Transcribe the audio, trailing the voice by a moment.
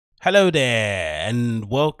Hello there, and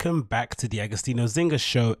welcome back to the Agostinho Zinga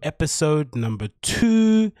show, episode number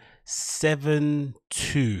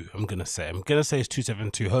 272. I'm gonna say it's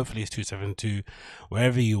 272. Hopefully, it's 272.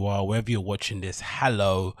 Wherever you are, wherever you're watching this,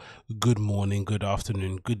 hello, good morning, good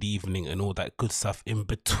afternoon, good evening, and all that good stuff in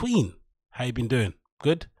between. How you been doing?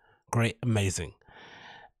 Good, great, amazing.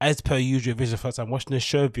 As per usual, if it's the first time watching this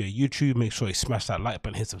show via YouTube, make sure you smash that like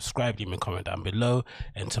button, hit subscribe, leave me a comment down below,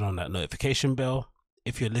 and turn on that notification bell.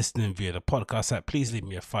 If you're listening via the podcast app, please leave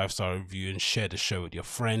me a 5-star review and share the show with your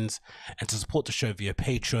friends. And to support the show via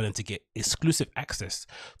Patreon and to get exclusive access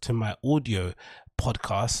to my audio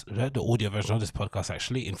podcast, the audio version of this podcast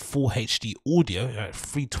actually, in full HD audio,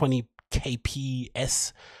 320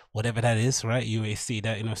 kps, whatever that is, right? You may see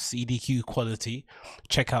that, CDQ quality.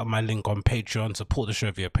 Check out my link on Patreon. Support the show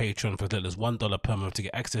via Patreon for as little as $1 per month to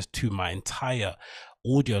get access to my entire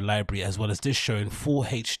audio library, as well as this show in full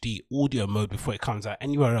HD audio mode before it comes out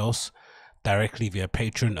anywhere else, directly via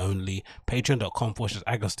Patreon only.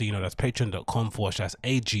 Patreon.com/Agostinho. That's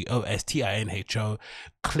patreon.com/AGOSTINHO.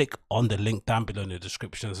 Click on the link down below in the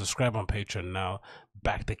description. Subscribe on Patreon now.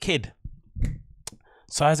 Back the kid.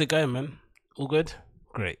 So how's it going, man? All good?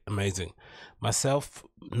 Great, amazing. Myself,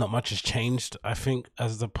 not much has changed. I think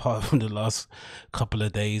as the part of the last couple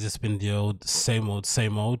of days, it's been the old same old.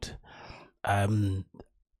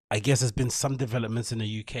 I guess there's been some developments in the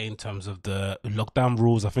UK in terms of the lockdown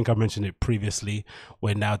rules. I think I mentioned it previously.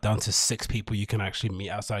 We're now down to 6 people you can actually meet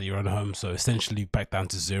outside your own home, so essentially back down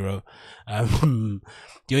to 0. The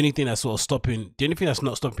only thing that's not stopping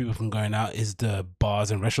people from going out is the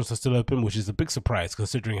bars and restaurants are still open, which is a big surprise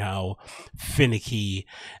considering how finicky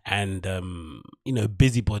and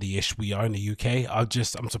busybody-ish we are in the UK. I'm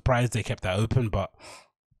surprised they kept that open, but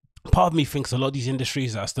part of me thinks a lot of these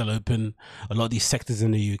industries that are still open, a lot of these sectors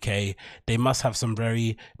in the UK, they must have some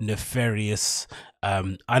very nefarious,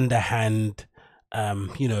 underhand,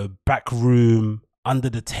 backroom,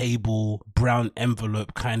 under the table, brown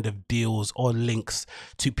envelope kind of deals or links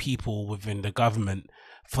to people within the government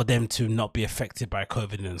for them to not be affected by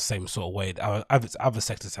COVID in the same sort of way that other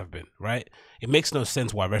sectors have been, right? It makes no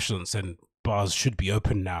sense why restaurants and bars should be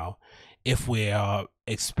open now if we are,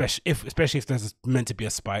 especially if there's meant to be a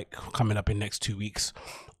spike coming up in the next 2 weeks,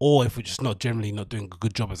 or if we're just generally not doing a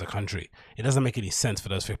good job as a country. It doesn't make any sense for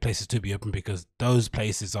those places to be open, because those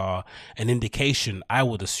places are an indication, I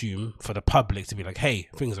would assume, for the public to be like, hey,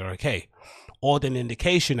 things are okay, or an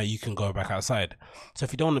indication that you can go back outside. So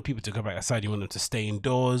if you don't want people to go back outside, you want them to stay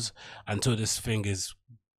indoors until this thing is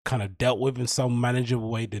kind of dealt with in some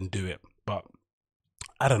manageable way, then do it. But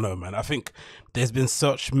I don't know, man. I think there's been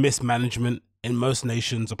such mismanagement in most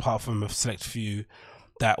nations, apart from a select few,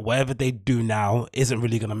 that whatever they do now isn't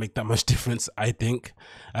really going to make that much difference. I think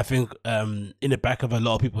in the back of a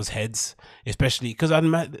lot of people's heads, especially because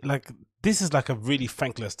this is like a really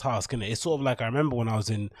thankless task, and it's sort of like, I remember when I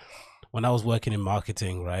was working in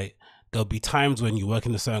marketing, right? There'll be times when you work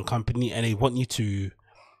in a certain company and they want you to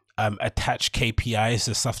attach KPIs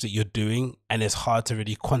to stuff that you're doing, and it's hard to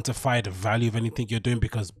really quantify the value of anything you're doing,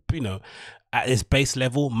 because at its base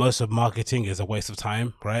level, most of marketing is a waste of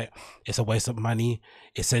time, right? It's a waste of money.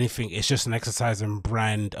 It's just an exercise in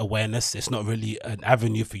brand awareness. It's not really an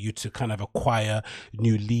avenue for you to kind of acquire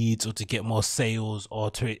new leads or to get more sales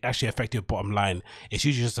or to actually affect your bottom line. It's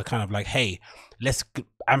usually just a kind of like, hey, let's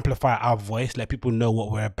amplify our voice, let people know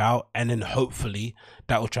what we're about, and then hopefully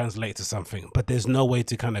that will translate to something. But there's no way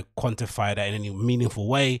to kind of quantify that in any meaningful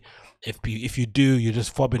way. If you do, you're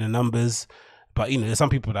just fobbing the numbers. But there's some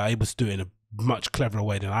people that are able to do it in a much cleverer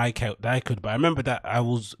way than I could. But I remember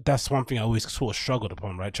that's one thing I always sort of struggled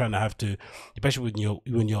upon, right? Trying to have to, especially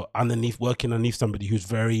when you're working underneath somebody who's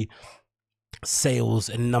very sales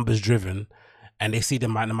and numbers driven, and they see the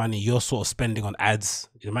amount of money you're sort of spending on ads,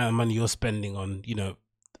 the amount of money you're spending on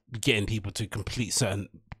getting people to complete certain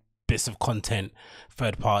bits of content,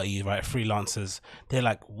 third party, right, freelancers. They're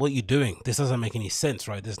like, what are you doing? This doesn't make any sense,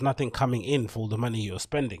 right? There's nothing coming in for all the money you're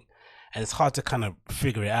spending. And it's hard to kind of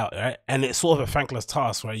figure it out, right? And it's sort of a thankless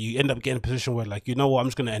task, right? You end up getting a position where, like, I'm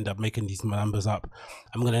just going to end up making these numbers up.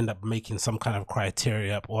 I'm going to end up making some kind of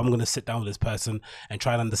criteria up, or I'm going to sit down with this person and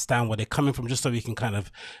try and understand where they're coming from, just so we can kind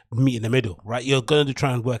of meet in the middle, right? You're going to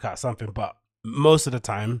try and work out something, but most of the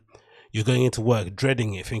time, you're going into work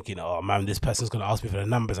dreading it, thinking, oh man, this person's going to ask me for the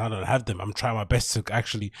numbers. I don't have them. I'm trying my best to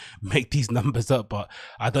actually make these numbers up, but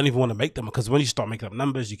I don't even want to make them, because when you start making up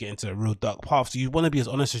numbers, you get into a real dark path. So you want to be as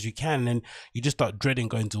honest as you can, and you just start dreading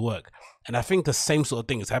going to work. And I think the same sort of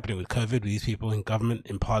thing is happening with COVID, with these people in government,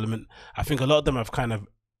 in parliament. I think a lot of them have kind of,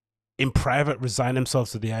 in private, resigned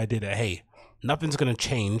themselves to the idea that, hey, nothing's going to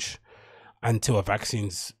change until a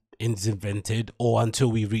vaccine's is invented or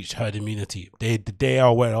until we reach herd immunity. They are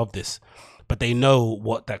aware of this, but they know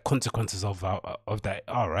what the consequences of that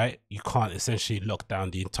are, right? You can't essentially lock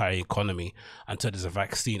down the entire economy until there's a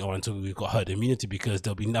vaccine or until we've got herd immunity, because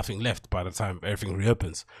there'll be nothing left by the time everything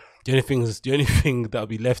reopens. The only thing that'll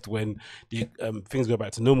be left when the things go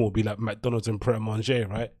back to normal will be like McDonald's and Pret a Manger,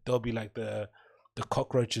 right? They'll be like the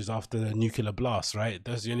cockroaches after the nuclear blast, right?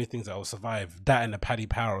 Those are the only things that will survive. That and a Paddy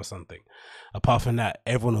Power or something. Apart from that,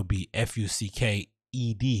 everyone will be FUCK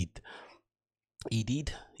ED'd,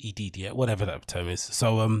 yeah, whatever that term is.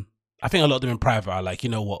 So I think a lot of them in private are like, you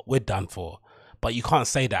know what, we're done for. But you can't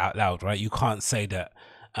say that out loud, right? You can't say that.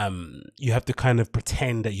 You have to kind of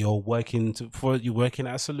pretend that you're working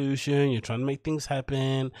at a solution, you're trying to make things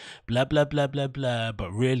happen, blah blah blah blah blah.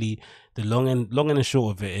 But really, the long and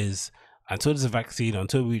short of it is, until there's a vaccine,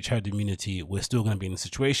 until we reach herd immunity, we're still going to be in a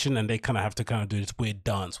situation, and they kind of have to kind of do this weird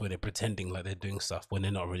dance where they're pretending like they're doing stuff when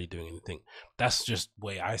they're not really doing anything. That's just the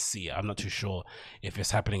way I see it. I'm not too sure if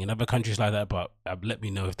it's happening in other countries like that, but let me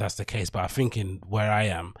know if that's the case. But I think in where I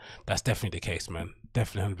am, that's definitely the case, man.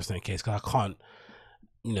 Definitely 100% the case, because I can't,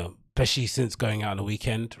 you know, especially since going out on the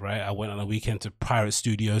weekend, right? I went on the weekend to Pirate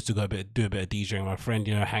Studios to go do a bit of DJing with my friend,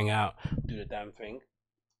 you know, hang out, do the damn thing.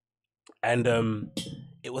 And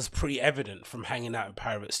it was pretty evident from hanging out in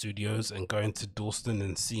Pirate Studios and going to Dalston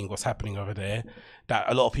and seeing what's happening over there that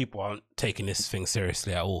a lot of people aren't taking this thing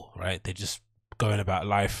seriously at all, right? They're just going about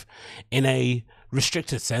life in a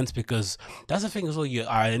restricted sense, because that's the thing as well.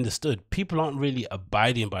 I understood people aren't really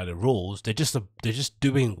abiding by the rules. They're just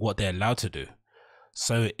doing what they're allowed to do.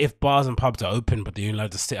 So if bars and pubs are open but they're only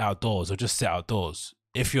allowed to sit outdoors, or just sit outdoors,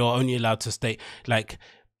 if you're only allowed to stay, like,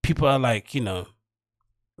 people are like, you know,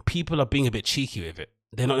 people are being a bit cheeky with it.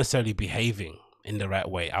 They're not necessarily behaving in the right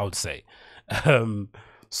way, I would say.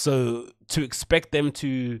 So to expect them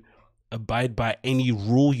to abide by any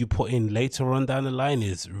rule you put in later on down the line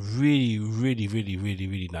is really, really, really, really,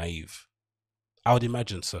 really naive. I would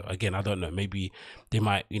imagine so. Again, I don't know. Maybe they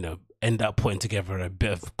might, you know, end up putting together a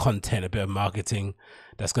bit of content, a bit of marketing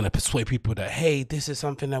that's going to persuade people that, hey, this is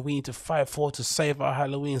something that we need to fight for to save our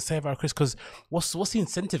Halloween, save our Christmas. Because what's the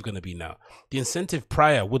incentive going to be now? The incentive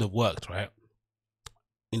prior would have worked, right?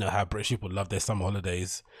 You know how British people love their summer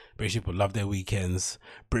holidays, British people love their weekends,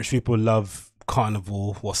 British people love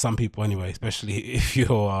carnival, well, some people anyway, especially if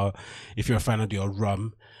you're a fan of the old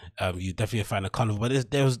rum. You definitely a fan of carnival,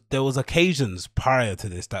 but there was occasions prior to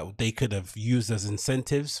this that they could have used as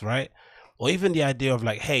incentives, right? Or even the idea of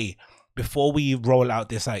like, hey, before we roll out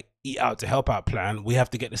this like eat out to help out plan, we have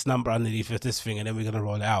to get this number underneath this thing, and then we're gonna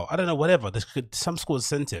roll it out. I don't know, whatever. There's some sort of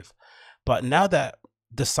incentive. But now that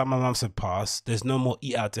the summer months have passed, there's no more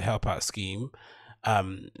eat out to help out scheme.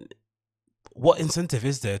 What incentive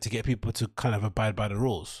is there to get people to kind of abide by the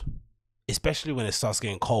rules, especially when it starts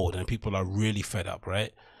getting cold and people are really fed up,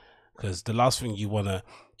 right? Because the last thing you want to,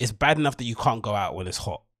 it's bad enough that you can't go out when it's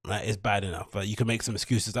hot, right? It's bad enough, but you can make some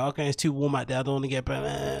excuses. Okay, it's too warm out there, I don't want to get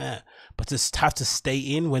bad. But to have to stay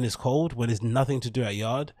in when it's cold, when there's nothing to do at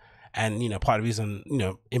yard. And, you know, part of the reason, you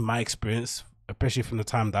know, in my experience, especially from the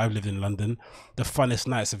time that I've lived in London, the funnest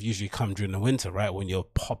nights have usually come during the winter, right? When you're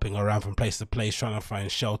popping around from place to place trying to find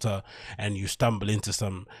shelter, and you stumble into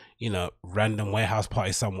some, you know, random warehouse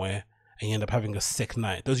party somewhere, and you end up having a sick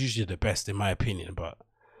night. Those are usually the best, in my opinion. But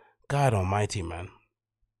God almighty, man,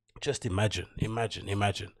 just imagine.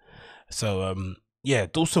 So yeah,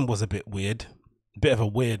 Dawson was a bit weird, a bit of a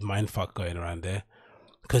weird mindfuck going around there,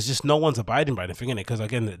 because just no one's abiding by anything in it. Because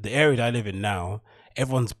again, the area that I live in now,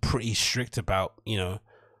 everyone's pretty strict about, you know,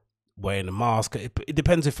 wearing a mask. It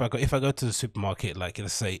depends. If I go to the supermarket, like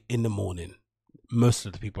let's say in the morning, most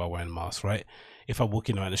of the people are wearing masks, right? If I'm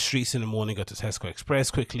walking around the streets in the morning, go to Tesco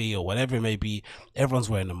Express quickly or whatever it may be, everyone's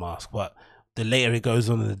wearing a mask. But the later it goes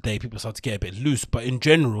on in the day, people start to get a bit loose. But in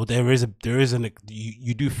general,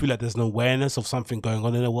 you do feel like there's an awareness of something going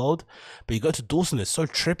on in the world. But you go to Dawson, it's so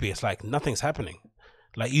trippy. It's like nothing's happening.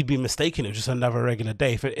 Like you'd be mistaken, it was just another regular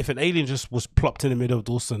day. If an alien just was plopped in the middle of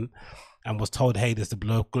Dawson and was told, hey, there's the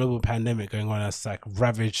global pandemic going on that's like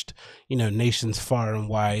ravaged, you know, nations far and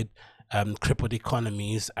wide, crippled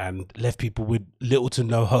economies, and left people with little to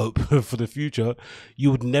no hope for the future,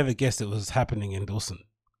 you would never guess it was happening in Dawson.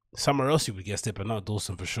 Somewhere else you would guess it, but not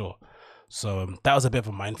Dawson for sure. So that was a bit of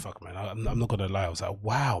a mindfuck, man. I'm not gonna lie. I was like,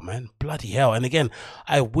 wow, man, bloody hell. And again,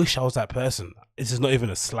 I wish I was that person. This is not even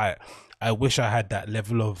a slight. I wish I had that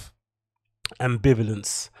level of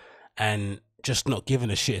ambivalence and just not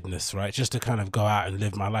giving a shit in this, right? Just to kind of go out and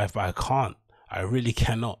live my life, but I can't. I really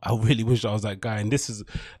cannot. I really wish I was that guy. And this is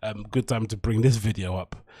a good time to bring this video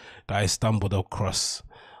up that I stumbled across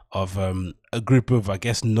of a group of, I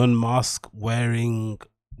guess, non-mask wearing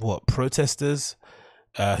what, protesters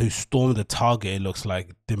who stormed the Target, it looks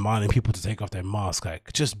like, demanding people to take off their mask.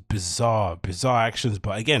 Like, just bizarre actions.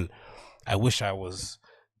 But again, I wish I was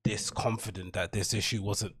this confident that this issue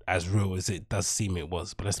wasn't as real as it does seem it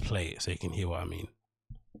was. But let's play it so you can hear what I mean.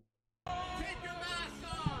 Take your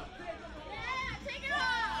mask off! Yeah, take it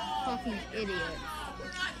off! Fucking idiot.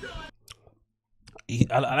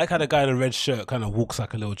 I like how the guy in the red shirt kind of walks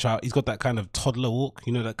like a little child. He's got that kind of toddler walk,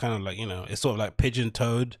 you know, that kind of like, you know, it's sort of like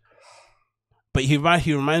pigeon-toed. But he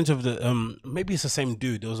reminds of the maybe it's the same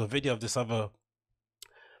dude. There was a video of this other,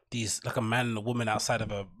 these, like a man and a woman outside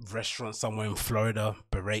of a restaurant somewhere in Florida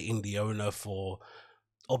berating the owner for,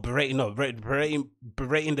 or berating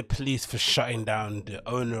the police for shutting down the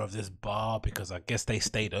owner of this bar because I guess they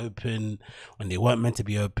stayed open when they weren't meant to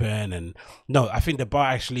be open. And no, I think the bar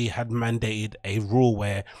actually had mandated a rule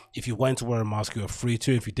where if you wanted to wear a mask, you were free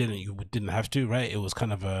to. If you didn't, you didn't have to, right? It was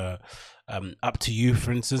kind of a up to you,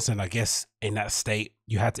 for instance. And I guess in that state,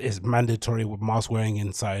 you had to, it's mandatory with mask wearing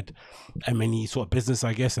inside any sort of business,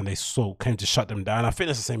 I guess. And they sort of came to shut them down. I think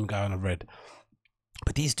it's the same guy on the red.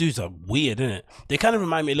 But these dudes are weird, isn't it? They kind of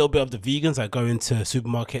remind me a little bit of the vegans that go into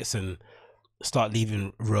supermarkets and start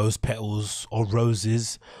leaving rose petals or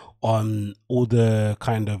roses on all the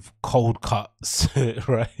kind of cold cuts,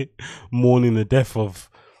 right? Mourning the death of,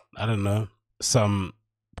 I don't know, some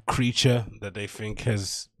creature that they think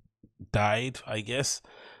has died, I guess.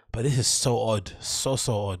 But this is so odd. So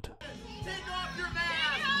odd. Take off your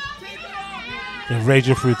mask! Take it off! They're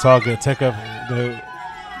raging through Target. Take off the...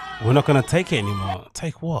 We're not going to take it anymore.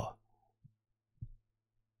 Take what?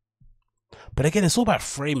 But again, it's all about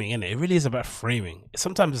framing, isn't it? It really is about framing.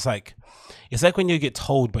 Sometimes it's like when you get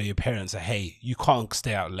told by your parents that, hey, you can't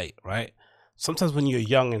stay out late, right? Sometimes when you're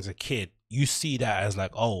young as a kid, you see that as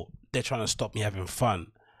like, oh, they're trying to stop me having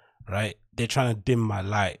fun, right? They're trying to dim my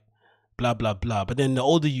light, blah, blah, blah. But then the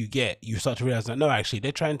older you get, you start to realize that, no, actually,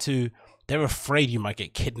 they're afraid you might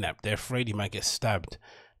get kidnapped. They're afraid you might get stabbed.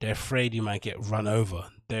 They're afraid you might get run over.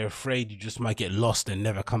 They're afraid you just might get lost and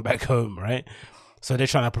never come back home, right? So they're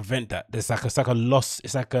trying to prevent that. It's like a loss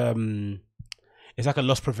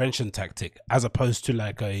prevention tactic, as opposed to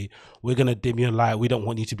like we're gonna dim your light. We don't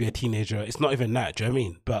want you to be a teenager. It's not even that. Do you know what I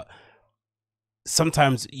mean? But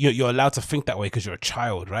sometimes you're allowed to think that way because you're a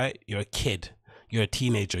child, right? You're a kid. You're a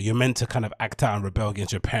teenager. You're meant to kind of act out and rebel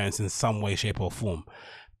against your parents in some way, shape, or form.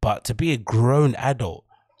 But to be a grown adult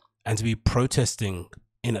and to be protesting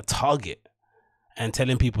in a Target and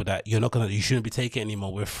telling people that you shouldn't be taking it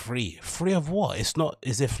anymore, we're free of what? It's not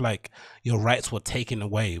as if like your rights were taken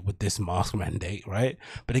away with this mask mandate, right?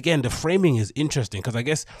 But again, the framing is interesting because I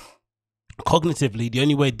guess cognitively the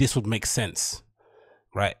only way this would make sense,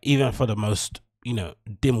 right, even for the most, you know,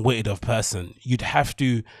 dim-witted of person, you'd have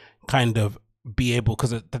to kind of be able,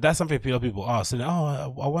 because that's something people ask, and I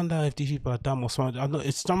wonder if these people are dumb or smart.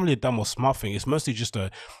 It's not really a dumb or smart thing. It's mostly just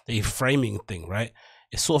a framing thing, right?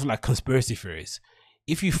 It's sort of like conspiracy theories.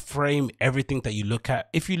 If you frame everything that you look at,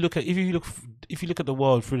 if you look at the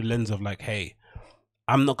world through the lens of like, hey,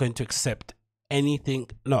 I'm not going to accept anything.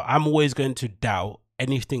 No, I'm always going to doubt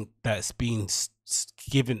anything that's being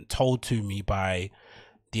told to me by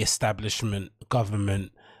the establishment,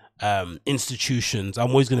 government, institutions. I'm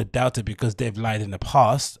always going to doubt it because they've lied in the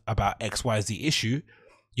past about XYZ issue.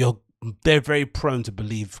 They're very prone to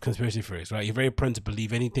believe conspiracy theories, right? You're very prone to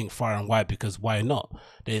believe anything far and wide because why not?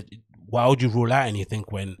 Why would you rule out anything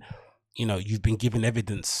when, you know, you've been given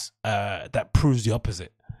evidence that proves the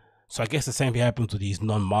opposite? So I guess the same thing happens with these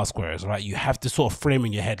non-mask wearers, right? You have to sort of frame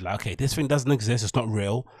in your head like, okay, this thing doesn't exist. It's not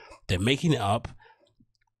real. They're making it up.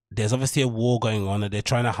 There's obviously a war going on that they're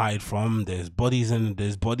trying to hide from. There's bodies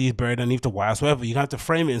buried underneath the wires, whatever. You have to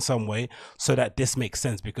frame it in some way so that this makes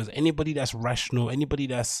sense, because anybody that's rational, anybody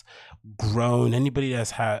that's grown, anybody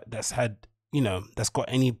that's had, you know, that's got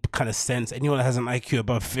any kind of sense, anyone that has an IQ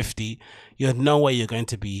above 50, you have no way you're going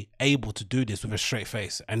to be able to do this with a straight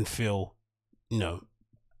face and feel, you know,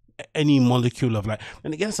 any molecule of like.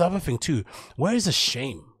 And again, it's the other thing too. Where is the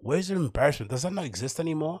shame? Where is the embarrassment? Does that not exist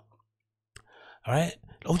anymore? All right.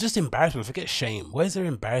 Or just embarrassment. Forget shame. Where's their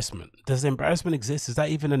embarrassment? Does the embarrassment exist? Is that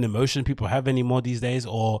even an emotion people have anymore these days?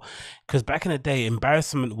 Or because back in the day,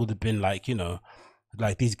 embarrassment would have been like, you know,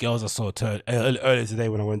 like these girls I saw earlier today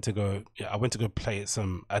when I went to go play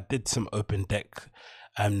I did some open deck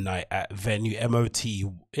night at Venue MOT.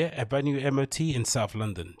 Yeah, at Venue MOT in South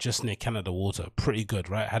London, just near Canada Water. Pretty good,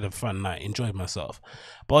 right? Had a fun night, enjoyed myself.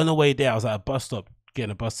 But on the way there, I was at a bus stop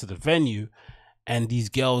getting a bus to the venue. And these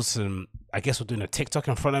girls, I guess, were doing a TikTok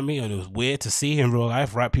in front of me, and it was weird to see in real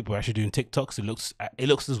life, right? People are actually doing TikToks. It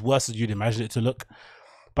looks as worse as you'd imagine it to look.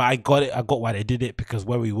 But I got it. I got why they did it, because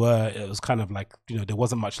where we were, it was kind of like, there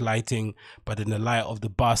wasn't much lighting, but in the light of the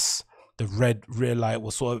bus, the red rear light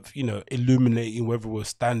was sort of, illuminating wherever we were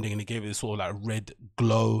standing, and it gave it this sort of like red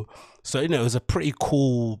glow. So, it was a pretty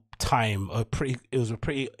cool time. It was a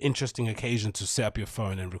pretty interesting occasion to set up your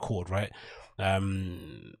phone and record, right?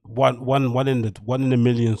 One in a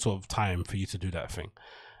million sort of time for you to do that thing.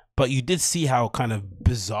 But you did see how kind of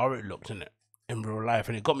bizarre it looked in real life,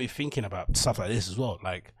 and it got me thinking about stuff like this as well.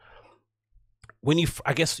 Like, when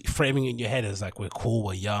I guess framing it in your head as like, we're cool,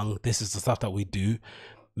 we're young, this is the stuff that we do,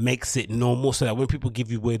 makes it normal, so that when people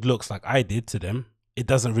give you weird looks like I did to them, it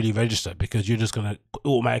doesn't really register, because you're just gonna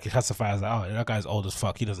automatically classify as like, oh, that guy's old as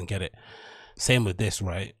fuck, he doesn't get it. Same with this,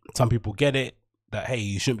 right? Some people get it, that hey,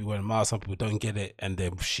 you shouldn't be wearing a mask. Some people don't get it, and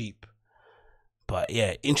they're sheep. But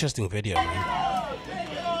yeah, interesting video, man.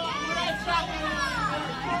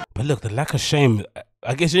 But look, the lack of shame.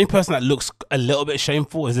 I guess the only person that looks a little bit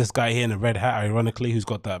shameful is this guy here in a red hat, ironically, who's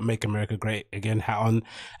got that Make America Great Again hat on,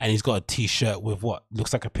 and he's got a t-shirt with what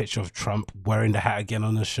looks like a picture of Trump wearing the hat again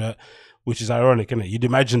on the shirt, which is ironic, isn't it? You'd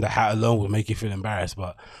imagine the hat alone would make you feel embarrassed,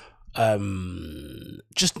 but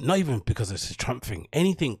just not even because it's a Trump thing.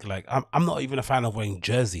 Anything like, I'm not even a fan of wearing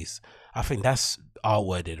jerseys. I think that's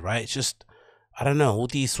R-worded, right? It's just, I don't know, all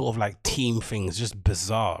these sort of like team things, just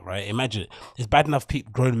bizarre, right? Imagine, it's bad enough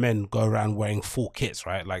grown men go around wearing full kits,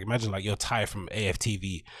 right? Like, imagine like you're Ty from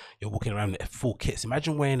AFTV, you're walking around in full kits.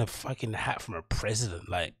 Imagine wearing a fucking hat from a president.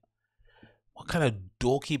 Like, what kind of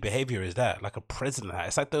dorky behavior is that? Like a president hat.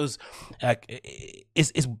 It's like those, like,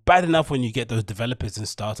 it's bad enough when you get those developers in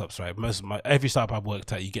startups, right? Every startup I've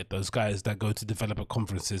worked at, you get those guys that go to developer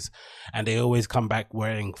conferences, and they always come back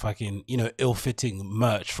wearing fucking, ill-fitting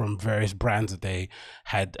merch from various brands that they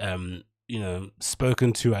had,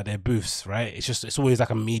 spoken to at their booths, right? It's always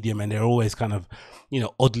like a medium, and they're always kind of,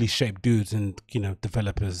 oddly shaped dudes, and,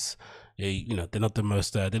 developers. They're not the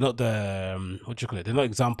most, they're not the, what do you call it? They're not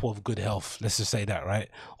example of good health. Let's just say that, right?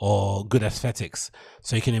 Or good aesthetics.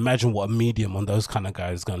 So you can imagine what a medium on those kind of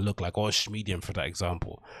guys is going to look like, or a medium for that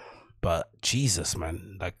example. But Jesus,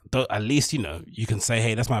 man, like, at least, you can say,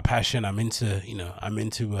 hey, that's my passion. I'm into,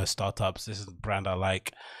 startups. This is the brand I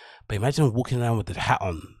like. But imagine walking around with the hat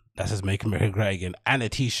on that says Make America Great Again, and a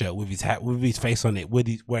t-shirt with his hat, with his face on it, with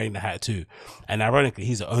he's wearing the hat too. And ironically,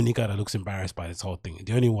 he's the only guy that looks embarrassed by this whole thing.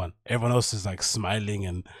 The only one. Everyone else is like smiling,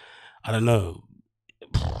 and I don't know.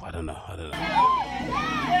 I don't know.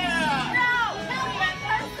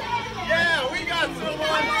 Yeah, we got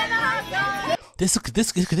someone.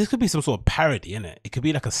 This could be some sort of parody, innit? It could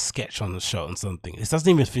be like a sketch on the show or something. It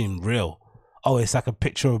doesn't even seem real. Oh, it's like a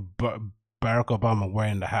picture of Barack Obama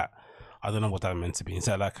wearing the hat. I don't know what that meant to be. Is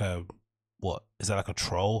that like a, what? Is that like a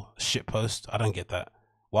troll? Shit post? I don't get that.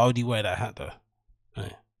 Why would he wear that hat though?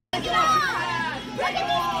 Hey. Look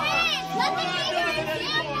at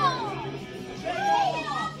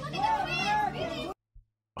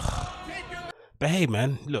But hey,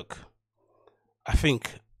 man, look. I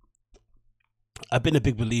think I've been a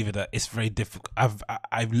big believer that it's very difficult.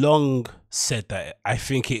 I've long said that I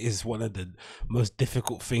think it is one of the most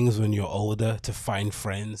difficult things when you're older to find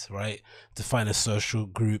friends, right? To find a social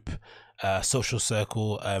group, social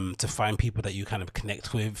circle, to find people that you kind of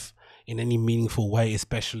connect with in any meaningful way,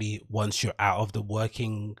 especially once you're out of the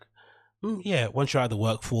working. Once you're out of the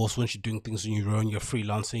workforce, once you're doing things on your own, you're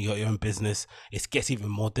freelancing, you got your own business, it gets even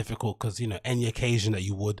more difficult, because any occasion that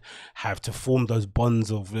you would have to form those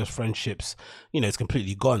bonds of those friendships, it's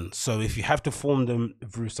completely gone. So if you have to form them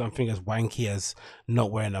through something as wanky as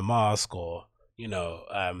not wearing a mask, or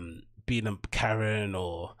being a Karen,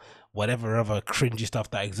 or whatever other cringy stuff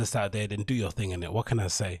that exists out there, then do your thing in it. What can I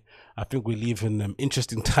say? I think we live in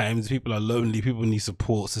interesting times. People are lonely. People need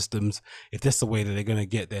support systems. If that's the way that they're going to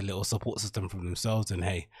get their little support system from themselves, then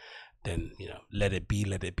hey, then, let it be,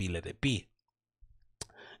 let it be, let it be.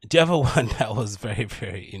 Do you have one that was very,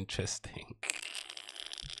 very interesting?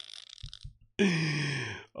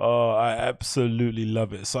 Oh, I absolutely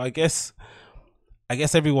love it. So I guess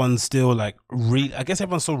everyone's still like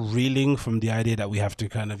everyone's still reeling from the idea that we have to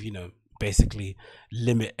kind of, basically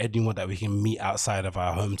limit anyone that we can meet outside of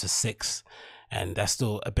our home to 6. And that's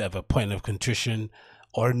still a bit of a point of contrition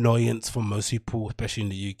or annoyance for most people, especially in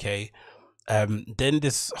the UK. Then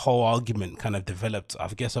this whole argument kind of developed, I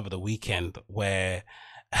guess, over the weekend, where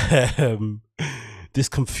this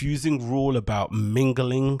confusing rule about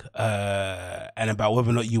mingling and about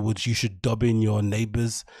whether or not you should dub in your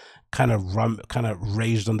neighbors kind of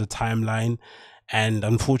raged on the timeline. And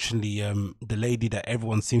unfortunately, the lady that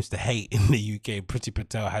everyone seems to hate in the UK, Priti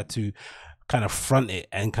Patel, had to kind of front it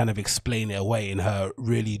and kind of explain it away in her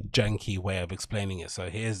really janky way of explaining it. So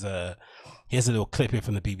here's a little clip here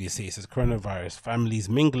from the BBC. It says, coronavirus, families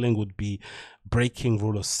mingling would be breaking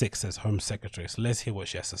rule of 6, says Home Secretary. So let's hear what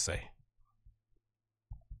she has to say.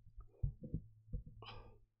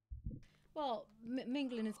 Well,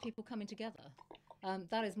 mingling is people coming together.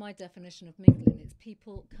 That is my definition of mingling. It's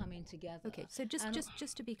people coming together. Okay, so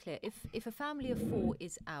just to be clear, if a family of 4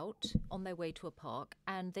 is out on their way to a park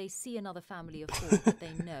and they see another family of 4 that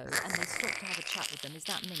they know and they stop to have a chat with them, is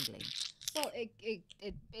that mingling? Well,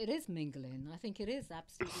 it is mingling. I think it is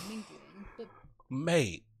absolutely mingling. But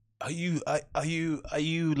mate, are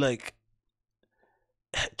you like,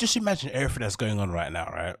 just imagine everything that's going on right now,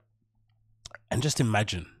 right? And just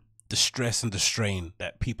imagine the stress and the strain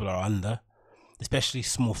that people are under, especially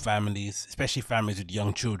small families, especially families with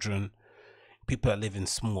young children, people that live in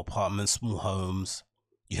small apartments, small homes.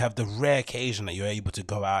 You have the rare occasion that you're able to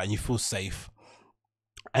go out and you feel safe,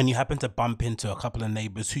 and you happen to bump into a couple of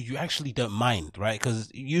neighbors who you actually don't mind, right? Because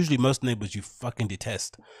usually most neighbors you fucking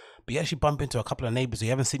detest, but you actually bump into a couple of neighbors who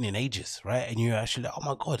you haven't seen in ages, right? And you're actually like, oh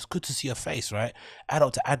my God, it's good to see your face, right?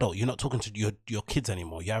 Adult to adult, you're not talking to your kids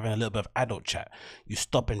anymore. You're having a little bit of adult chat. You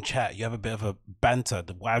stop and chat. You have a bit of a banter.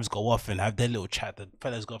 The wives go off and have their little chat. The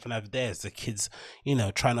fellas go off and have theirs. The kids,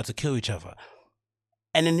 try not to kill each other.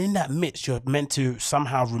 And then in that midst, you're meant to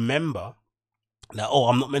somehow remember that, oh,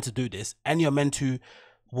 I'm not meant to do this. And you're meant to,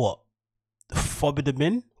 what? Forbid them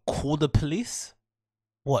in? Call the police?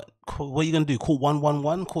 What are you going to do? Call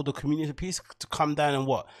 111? Call the community police to come down and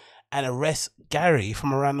what? And arrest Gary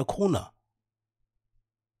from around the corner?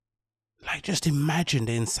 Like, just imagine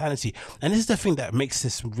the insanity. And this is the thing that makes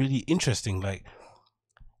this really interesting. Like,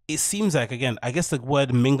 it seems like, again, I guess the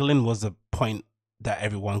word mingling was the point that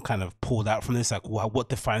everyone kind of pulled out from this. Like, what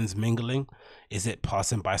defines mingling? Is it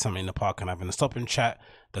passing by something in the park and having a stop and chat?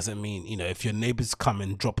 Does it mean, if your neighbors come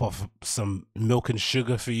and drop off some milk and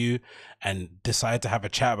sugar for you and decide to have a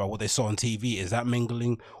chat about what they saw on TV? Is that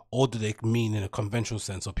mingling? Or do they mean in a conventional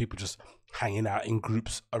sense, or people just hanging out in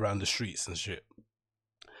groups around the streets and shit?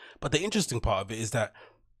 But the interesting part of it is that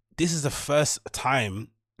this is the first time,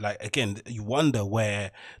 like, again, you wonder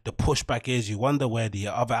where the pushback is. You wonder where the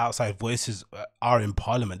other outside voices are in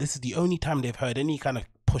Parliament. This is the only time they've heard any kind of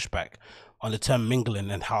pushback on the term mingling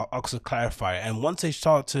and how Oxford clarify it. And once they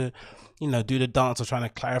start to, do the dance of trying to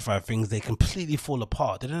clarify things, they completely fall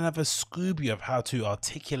apart. They don't have a Scooby of how to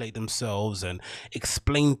articulate themselves and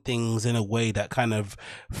explain things in a way that kind of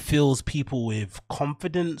fills people with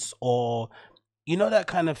confidence, or that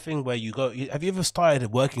kind of thing where you go, have you ever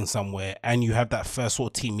started working somewhere and you have that first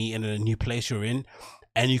sort of team meeting in a new place you're in,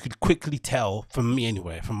 and you could quickly tell, from me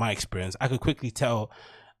anyway, from my experience, I could quickly tell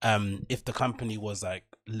if the company was like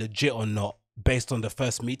legit or not based on the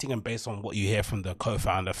first meeting and based on what you hear from the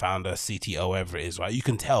co-founder, founder, CTO, whatever it is, right? You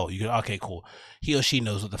can tell, okay, cool. He or she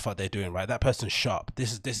knows what the fuck they're doing, right? That person's sharp.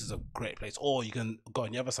 This is a great place. Or you can go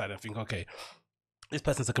on the other side and think, okay, this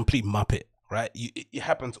person's a complete muppet, right? It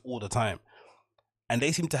happens all the time. And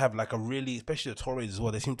they seem to have like a really, especially the Tories as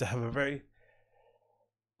well, they seem to have a very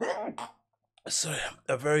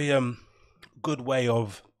good way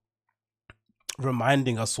of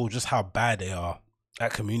reminding us all just how bad they are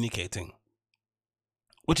at communicating,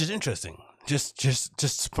 which is interesting,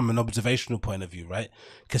 just from an observational point of view, right?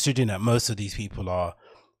 Considering that most of these people are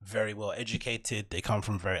very well educated, they come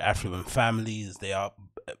from very affluent families, they are,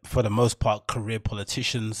 for the most part, career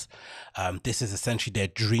politicians. This is essentially their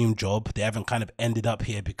dream job. They haven't kind of ended up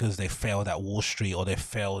here because they failed at Wall Street, or they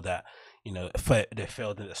failed at, they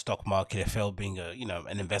failed in the stock market, they failed being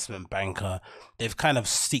an investment banker. They've kind of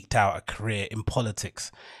seeked out a career in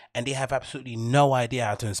politics, and they have absolutely no idea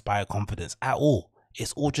how to inspire confidence at all.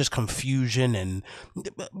 It's all just confusion and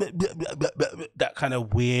that kind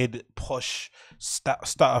of weird posh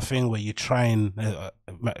stutter thing where you try and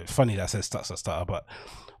funny that I said stutter, but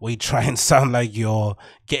where you try and sound like you're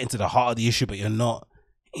getting to the heart of the issue, but you're not.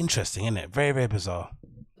 Interesting, isn't it? Very, very bizarre.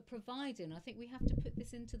 Providing, I think we have to put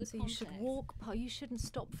this into the context. You shouldn't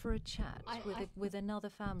stop for a chat with another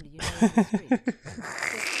family, in the street.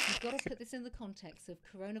 You've got to put this in the context of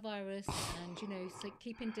coronavirus and,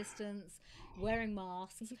 keeping distance, wearing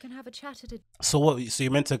masks. You can have a chat at a... So what? So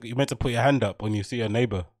you meant to put your hand up when you see your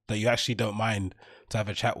neighbor that you actually don't mind to have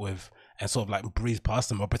a chat with, and sort of like breeze past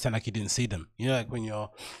them or pretend like you didn't see them. Like when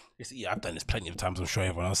you're... I've done this plenty of times. I'm sure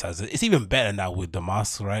everyone else has it. It's even better now with the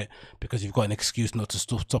mask, right? Because you've got an excuse not to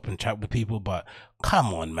stop and chat with people. But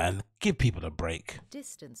come on, man, give people a break.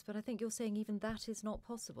 Distance, but I think you're saying even that is not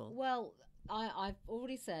possible. Well, I've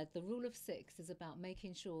already said the rule of six is about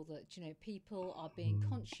making sure that, you know, people are being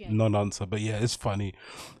conscientious. Non-answer, but yeah, it's funny.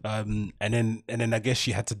 And then I guess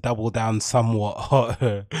she had to double down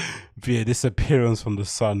somewhat via disappearance from the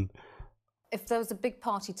sun. If there was a big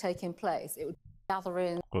party taking place, it would gather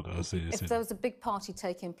in. God, I see, If there was a big party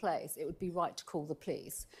taking place, it would be right to call the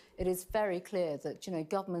police. It is very clear that, you know,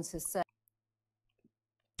 government has said.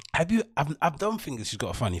 Have you? I don't think she's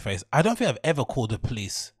got a funny face. I don't think I've ever called the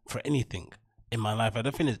police for anything in my life. I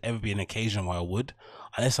don't think there's ever been an occasion where I would,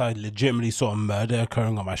 unless I legitimately saw a murder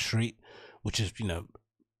occurring on my street, which is, you know,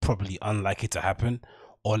 probably unlikely to happen,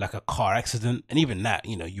 or like a car accident. And even that,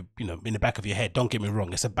 you know, you know, in the back of your head, don't get me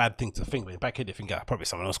wrong, it's a bad thing to think, but in the back of your head, you think, ah, probably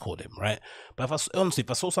someone else called him, right? But if honestly,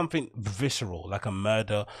 if I saw something visceral, like a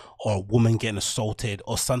murder or a woman getting assaulted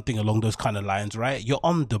or something along those kind of lines, right, you're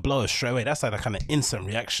on the blower straight away. That's like a kind of instant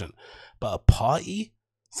reaction. But a party,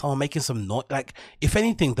 someone making some noise, like, if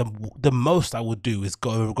anything, the most I would do is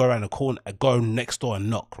go around the corner, go next door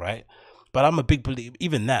and knock, right? But I'm a big believer,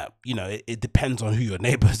 even that, you know, it depends on who your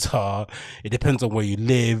neighbors are. It depends on where you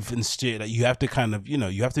live and shit. Like, you have to kind of, you know,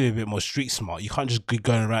 you have to be a bit more street smart. You can't just be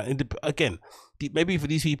going around. Again, maybe for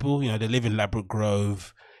these people, you know, they live in Ladbroke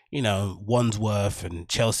Grove, you know, Wandsworth and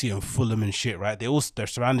Chelsea and Fulham and shit, right? They're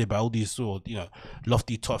surrounded by all these sort of, you know,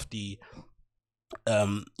 lofty, tofty,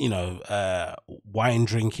 you know, wine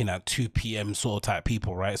drinking at 2 p.m. sort of type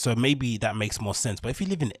people, right? So maybe that makes more sense. But if you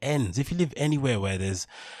live in ends, if you live anywhere where there's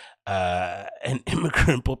an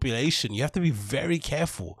immigrant population, you have to be very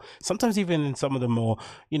careful. Sometimes even in some of the more,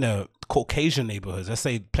 you know, Caucasian neighborhoods, let's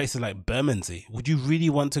say places like Bermondsey, would you really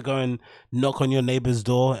want to go and knock on your neighbor's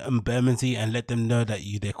door in Bermondsey and let them know that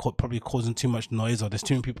they're probably causing too much noise, or there's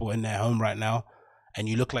too many people in their home right now and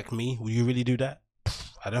you look like me? Will you really do that?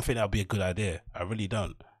 I don't think that would be a good idea. I really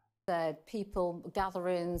don't. Said people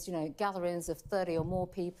gatherings, you know, gatherings of 30 or more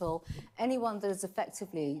people, anyone that has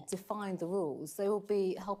effectively defined the rules, they will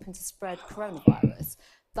be helping to spread coronavirus.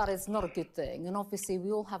 That is not a good thing, and obviously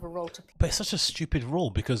we all have a role to play. But it's such a stupid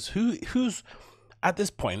rule, because who's at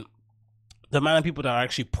this point, the amount of people that are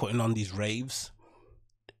actually putting on these raves,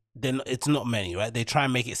 then it's not many, right? They try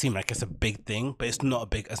and make it seem like it's a big thing, but it's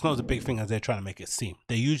not as big thing as they're trying to make it seem.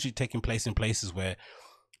 They're usually taking place in places where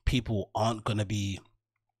people aren't going to be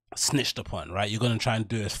snitched upon, right? You're going to try and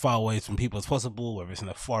do it as far away from people as possible, whether it's in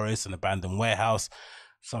a forest, an abandoned warehouse,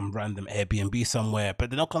 some random Airbnb somewhere, but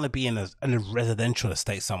they're not going to be in a residential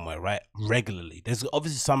estate somewhere, right? Regularly. There's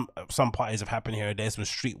obviously some parties have happened here and there, some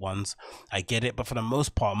street ones, I get it, but for the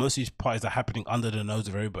most part, most of these parties are happening under the nose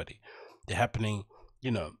of everybody. They're happening,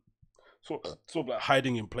 you know, sort of like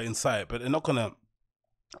hiding in plain sight, but they're not going to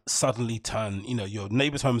suddenly turn, you know, your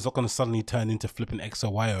neighbor's home is not going to suddenly turn into flipping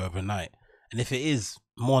XOY overnight. And if it is,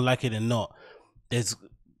 more likely than not, there's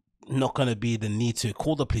not going to be the need to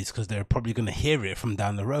call the police, because they're probably going to hear it from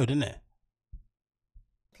down the road, isn't it?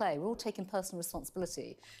 We're all taking personal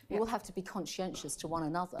responsibility. We all have to be conscientious to one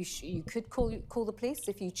another. You could call the police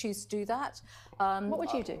if you choose to do that. What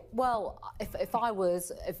would you do? Well, if I'm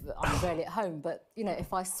rarely at home, but you know,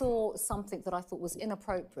 if I saw something that I thought was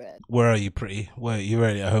inappropriate. Where are you, Priti? Where you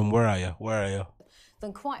rarely at home? Where are you?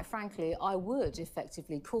 Then quite frankly, I would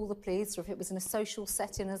effectively call the police, or if it was in a social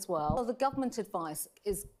setting as well. Well, the government advice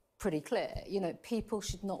is pretty clear. You know, people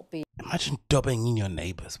should not be. Imagine dubbing in your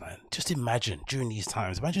neighbors, man. Just imagine during these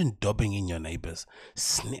times, imagine dubbing in your neighbors,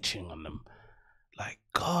 snitching on them. Like,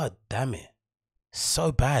 God damn it.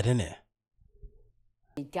 So bad, isn't it?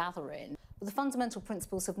 Gathering. But the fundamental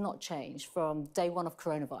principles have not changed from day one of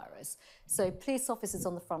coronavirus. So police officers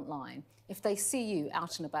on the front line, if they see you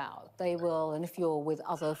out and about, they will, and if you're with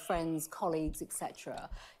other friends, colleagues, etc.,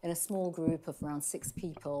 in a small group of around 6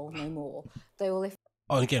 people, no more, they will.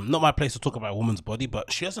 Oh, again, not my place to talk about a woman's body,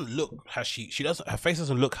 but she doesn't look how she doesn't. Her face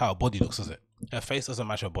doesn't look how her body looks, does it? Her face doesn't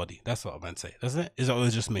match her body. That's what I meant to say, doesn't it? Is that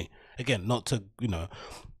always just me? Again, not to, you know,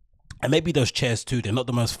 and maybe those chairs too. They're not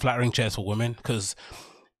the most flattering chairs for women, because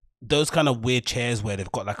those kind of weird chairs where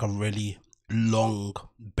they've got like a really long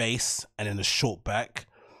base and then a short back,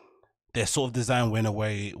 they're sort of designed in a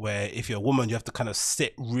way where if you're a woman, you have to kind of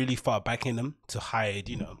sit really far back in them to hide,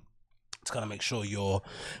 you know, to kind of make sure you're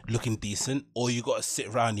looking decent, or you got to sit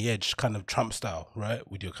around the edge kind of Trump style, right,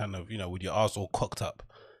 with your kind of, you know, with your arse all cocked up.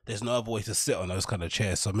 There's no other way to sit on those kind of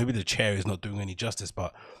chairs, so maybe the chair is not doing any justice,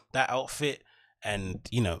 but that outfit and,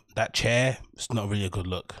 you know, that chair, it's not really a good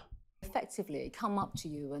look. Effectively come up to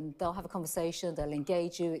you and they'll have a conversation, they'll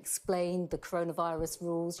engage you, explain the coronavirus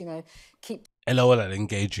rules, you know, keep LOL, I'll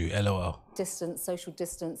engage you, LOL. Distance, social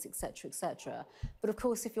distance, etc., etc. But of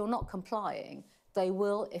course, if you're not complying, they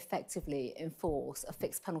will effectively enforce a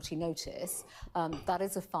fixed penalty notice. That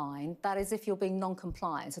is a fine. That is if you're being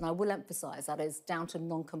non-compliant. And I will emphasise that is down to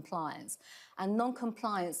non-compliance. And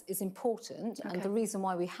non-compliance is important. Okay. And the reason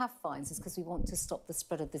why we have fines is because we want to stop the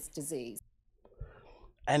spread of this disease.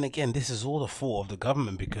 And again, this is all the fault of the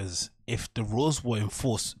government, because if the rules were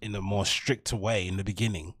enforced in a more strict way in the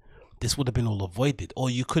beginning, this would have been all avoided. Or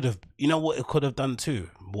you could have, you know what it could have done too,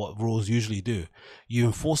 what rules usually do, you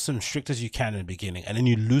enforce them strict as you can in the beginning, and then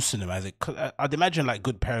you loosen them as it, I'd imagine like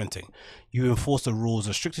good parenting, you enforce the rules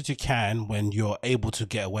as strict as you can when you're able to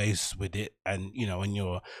get away with it, and you know,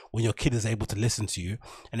 when your kid is able to listen to you,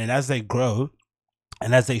 and then as they grow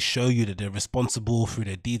and as they show you that they're responsible through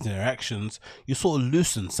their deeds and their actions, you sort of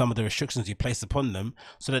loosen some of the restrictions you place upon them,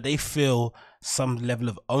 so that they feel some level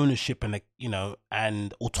of ownership and, you know,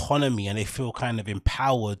 and autonomy, and they feel kind of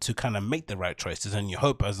empowered to kind of make the right choices. And you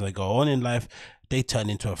hope as they go on in life, they turn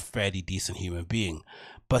into a fairly decent human being.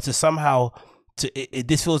 But to somehow,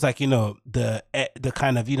 this feels like, you know, the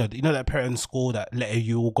kind of, you know that parent in school that let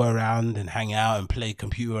you all go around and hang out and play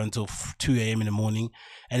computer until 2 a.m. in the morning,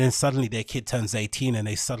 and then suddenly their kid turns 18 and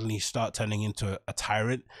they suddenly start turning into a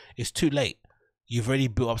tyrant. It's too late. You've already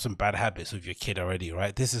built up some bad habits with your kid already,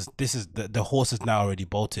 right? This is the horse is now already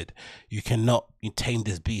bolted. You tame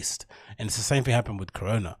this beast. And it's the same thing happened with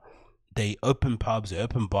Corona. They open pubs, they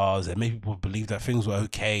open bars, they make people believe that things were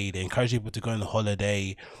okay. They encourage people to go on a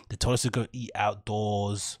holiday. They told us to go eat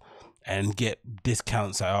outdoors and get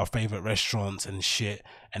discounts at our favorite restaurants and shit.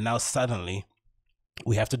 And now suddenly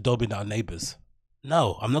we have to dob in our neighbors.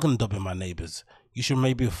 No, I'm not going to dob in my neighbors. You should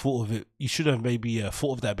maybe have thought of it. You should have maybe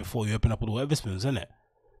thought of that before you open up all the Wetherspoons, isn't it?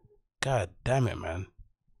 God damn it, man.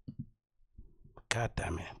 God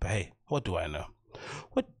damn it. But hey, what do I know?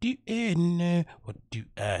 What do I know? What do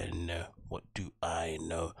I know? What do I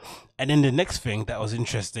know? And then the next thing that was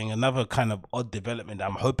interesting, another kind of odd development that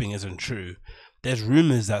I'm hoping isn't true. There's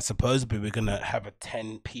rumors that supposedly we're going to have a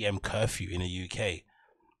 10 p.m. curfew in the UK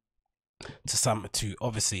to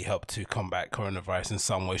obviously help to combat coronavirus in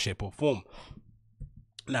some way, shape or form.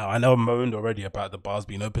 Now, I know I moaned already about the bars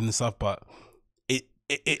being open and stuff, but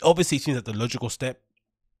it obviously seems like the logical step,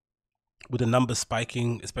 with the numbers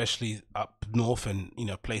spiking, especially up north and, you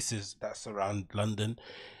know, places that surround London.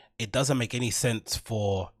 It doesn't make any sense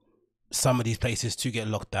for some of these places to get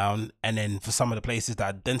locked down, and then for some of the places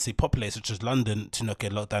that are densely populated, such as London, to not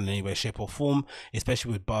get locked down in any way, shape or form,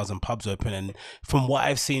 especially with bars and pubs open. And from what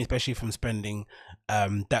I've seen, especially from spending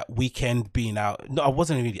that weekend being out, no, I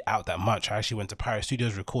wasn't really out that much. I actually went to Paris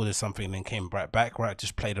Studios, recorded something, and then came right back, right?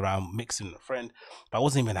 Just played around, mixing with a friend, but I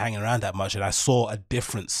wasn't even hanging around that much. And I saw a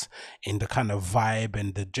difference in the kind of vibe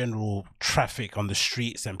and the general traffic on the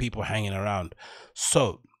streets and people hanging around.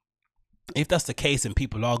 So if that's the case, and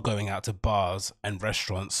people are going out to bars and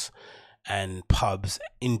restaurants and pubs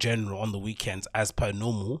in general on the weekends as per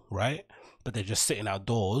normal, right? But they're just sitting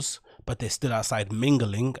outdoors, but they're still outside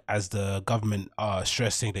mingling, as the government are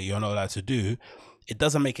stressing that you're not allowed to do. It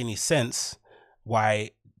doesn't make any sense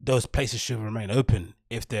why those places should remain open.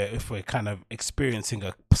 If we're kind of experiencing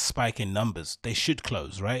a spike in numbers, they should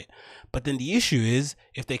close, right? But then the issue is,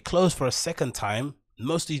 if they close for a second time,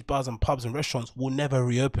 most of these bars and pubs and restaurants will never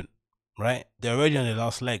reopen. Right? They're already on their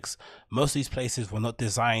last legs. Most of these places were not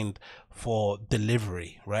designed for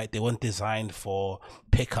delivery, right? They weren't designed for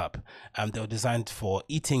pickup. They were designed for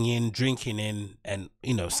eating in, drinking in, and,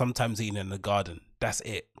 you know, sometimes eating in the garden. That's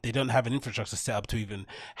it. They don't have an infrastructure set up to even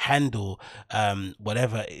handle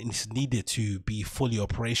whatever is needed to be fully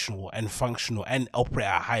operational and functional and operate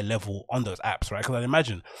at a high level on those apps, right? Because I'd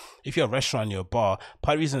imagine if you're a restaurant, you're a bar,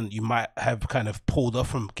 part of the reason you might have kind of pulled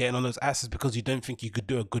off from getting on those apps is because you don't think you could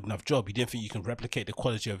do a good enough job. You didn't think you can replicate the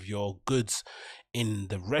quality of your goods in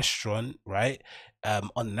the restaurant, right?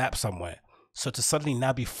 On an app somewhere. So to suddenly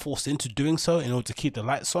now be forced into doing so in order to keep the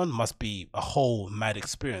lights on must be a whole mad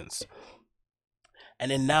experience. And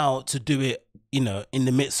then now to do it, you know, in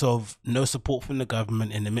the midst of no support from the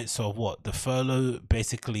government, in the midst of what the furlough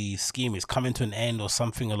basically scheme is coming to an end or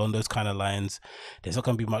something along those kind of lines. There's not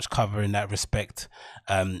going to be much cover in that respect.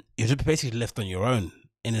 You're just basically left on your own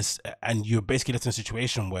and you're basically left in a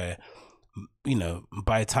situation where, you know,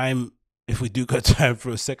 by the time, if we do go time for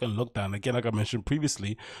a second lockdown, again, like I mentioned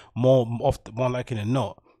previously, more likely than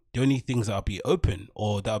not, the only things that'll be open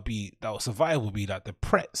or that'll survive will be like the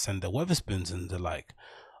Prets and the Wetherspoons and the like.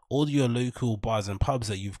 All your local bars and pubs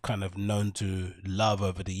that you've kind of known to love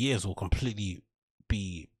over the years will completely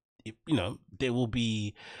be, you know, they will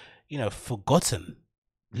be, you know, forgotten,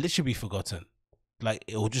 literally be forgotten. Like,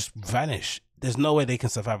 it will just vanish. there's no way they can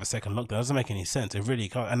survive a second lockdown. It doesn't make any sense. It really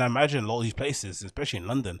can't. And I imagine a lot of these places, especially in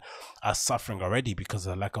London, are suffering already because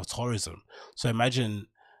of the lack of tourism. So imagine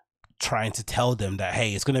trying to tell them that,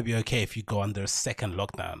 hey, it's going to be okay if you go under a second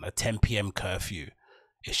lockdown, a 10 p.m. curfew.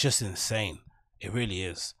 It's just insane. It really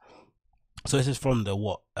is. So this is from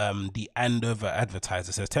the Andover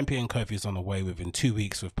Advertiser. Says 10 p.m. curfew is on the way within 2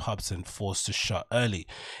 weeks, with pubs and forced to shut early.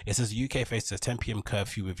 It says the UK faces a 10 p.m.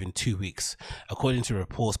 curfew within 2 weeks, according to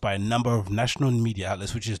reports by a number of national media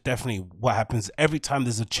outlets, which is definitely what happens every time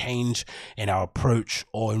there's a change in our approach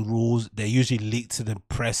or in rules. They're usually leaked to the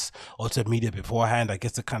press or to media beforehand, I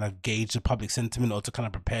guess, to kind of gauge the public sentiment or to kind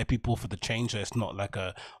of prepare people for the change. So it's not like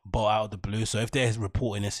a ball out of the blue. So if they're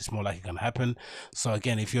reporting this, it's more likely going to happen. So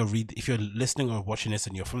again, if you're listening or watching this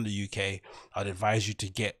and you're from the UK, I'd advise you to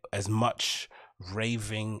get as much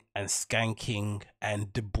raving and skanking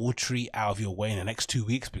and debauchery out of your way in the next 2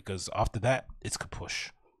 weeks, because after that it's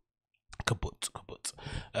kaput.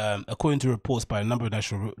 According to reports by a number of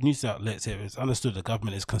national news outlets, it is understood the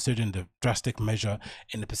government is considering the drastic measure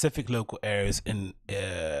in the Pacific local areas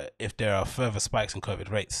if there are further spikes in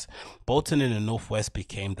COVID rates. Bolton in the northwest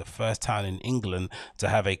became the first town in England to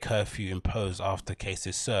have a curfew imposed after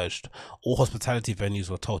cases surged. All hospitality venues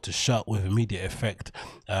were told to shut with immediate effect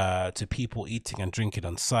to people eating and drinking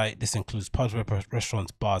on site. This includes pubs,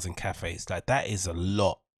 restaurants, bars and cafes. Like, that is a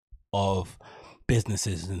lot of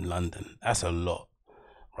businesses in London. That's a lot,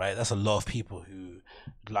 right? That's a lot of people who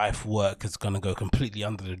life work is going to go completely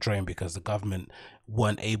under the drain because the government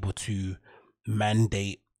weren't able to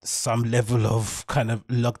mandate some level of kind of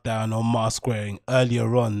lockdown or mask wearing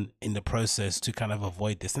earlier on in the process to kind of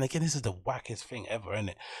avoid this. And again, this is the wackest thing ever, isn't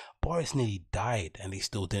it? Boris nearly died and they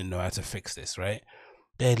still didn't know how to fix this, right?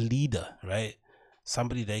 Their leader, right?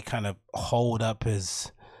 Somebody they kind of hold up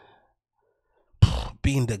as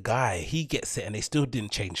being the guy, he gets it and they still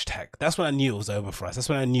didn't change tack. That's when I knew it was over for us. That's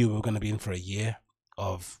when I knew we were going to be in for a year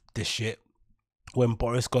of this shit. When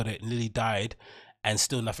Boris got it, nearly died, and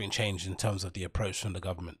still nothing changed in terms of the approach from the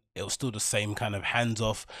government. It was still the same kind of hands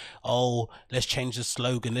off. Oh, let's change the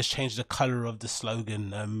slogan, let's change the color of the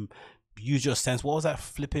slogan, use your sense. What was that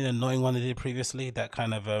flipping annoying one they did previously? That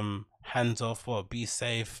kind of hands off, or be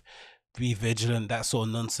safe, be vigilant, that sort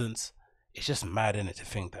of nonsense. It's just mad, isn't it, to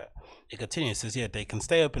think that. It continues, says, yeah, they can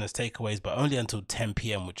stay open as takeaways, but only until 10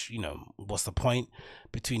 p.m, which, you know, what's the point?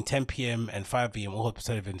 Between 10 p.m. and 5 p.m, all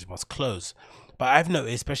hospitality venues must close. But I've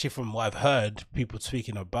noticed, especially from what I've heard, people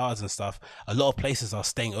speaking of bars and stuff, a lot of places are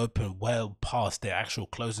staying open well past their actual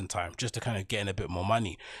closing time, just to kind of get in a bit more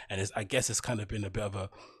money. And I guess it's kind of been a bit of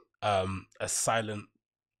a silent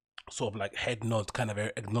sort of like head nod kind of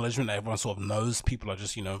acknowledgement that everyone sort of knows people are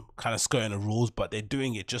just, you know, kind of skirting the rules, but they're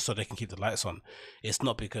doing it just so they can keep the lights on. It's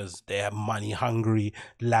not because they have money hungry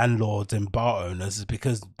landlords and bar owners. It's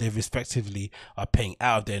because they respectively are paying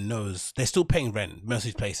out of their nose. They're still paying rent, most of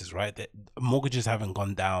these places, right? Mortgages haven't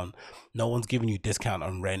gone down, no one's giving you discount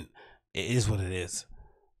on rent. It is what it is.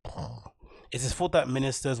 It is thought that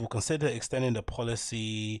ministers will consider extending the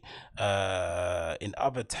policy in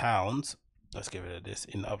other towns. Let's get rid of this.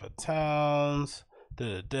 In other towns,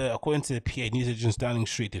 according to the PA news agents, Downing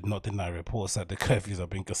Street did not deny reports that the curfews are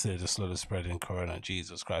being considered to slow the spread in corona.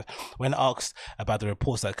 Jesus Christ. When asked about the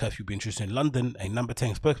reports that curfew be introduced in London, a number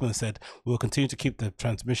 10 spokesman said, we will continue to keep the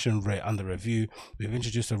transmission rate under review. We've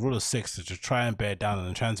introduced a rule of 6 to try and bear down on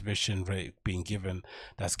the transmission rate being given.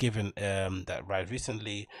 That's given that right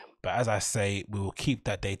recently. But as I say, we will keep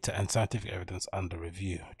that data and scientific evidence under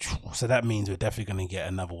review. So that means we're definitely going to get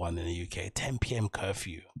another one in the UK. 10 p.m.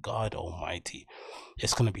 curfew. God almighty.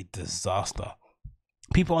 It's going to be disaster.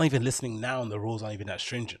 People aren't even listening now and the rules aren't even that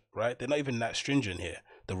stringent, right? They're not even that stringent here,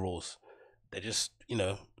 the rules. They're just, you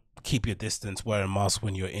know, keep your distance, wear a mask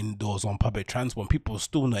when you're indoors on public transport. People are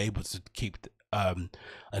still not able to keep,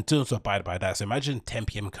 until to abide by that. So imagine 10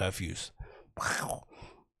 p.m. curfews. Wow.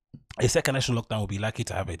 A second national lockdown will be likely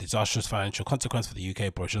to have a disastrous financial consequence for the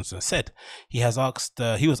UK, Boris Johnson said. He was asked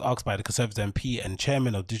by the Conservative MP and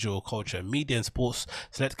Chairman of Digital Culture, Media and Sports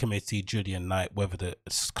Select Committee, Julian Knight, whether the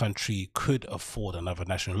country could afford another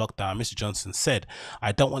national lockdown. Mr. Johnson said,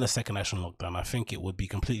 I don't want a second national lockdown. I think it would be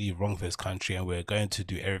completely wrong for this country and we're going to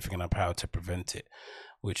do everything in our power to prevent it.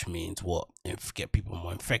 Which means what? Get people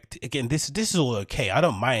more infected. Again, this is all okay. I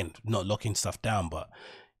don't mind not locking stuff down, but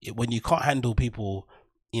when you can't handle people,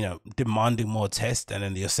 you know, demanding more tests, and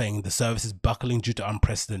then you're saying the service is buckling due to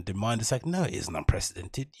unprecedented demand. It's like, no, it isn't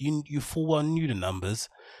unprecedented. You full well knew the numbers.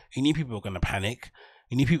 You knew people were going to panic.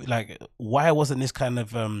 You knew people, like, why wasn't this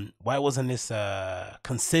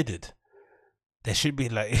considered? There should be,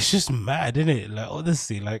 like, it's just mad, isn't it? Like,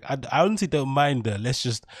 honestly, like, I honestly don't mind let's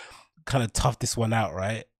just kind of tough this one out,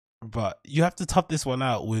 right? but you have to tough this one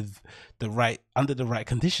out with under the right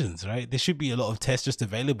conditions, right? There should be a lot of tests just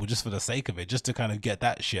available just for the sake of it, just to kind of get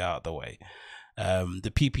that shit out of the way.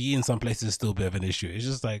 The PPE in some places is still a bit of an issue. It's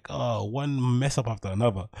just like, oh, one mess up after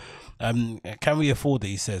another. Can we afford it?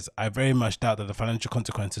 He says, I very much doubt that the financial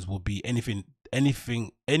consequences will be anything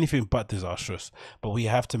but disastrous, but we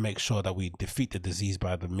have to make sure that we defeat the disease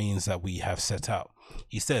by the means that we have set out.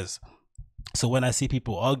 He says, so when I see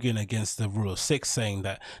people arguing against the rule of 6, saying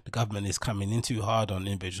that the government is coming in too hard on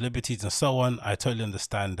individual liberties and so on, I totally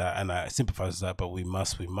understand that and I sympathize with that, but we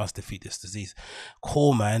must defeat this disease.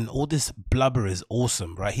 Cool, man. All this blubber is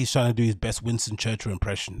awesome, right? He's trying to do his best Winston Churchill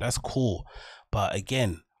impression. That's cool. But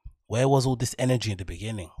again, where was all this energy in the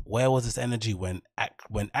beginning? Where was this energy when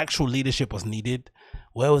actual leadership was needed?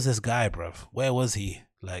 Where was this guy, bruv? Where was he?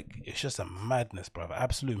 Like, it's just a madness, bruv.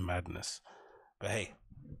 Absolute madness. But hey,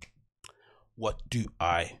 what do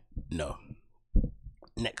I know?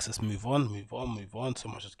 Next, let's move on. So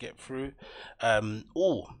much to get through.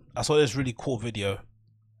 Oh, I saw this really cool video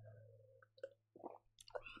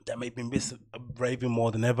that made me miss raving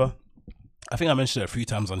more than ever. I think I mentioned it a few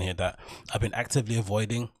times on here that I've been actively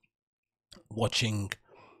avoiding watching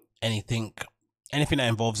anything that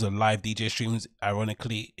involves a live DJ streams,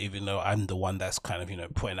 ironically, even though I'm the one that's kind of, you know,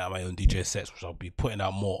 putting out my own DJ sets, which I'll be putting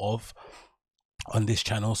out more of on this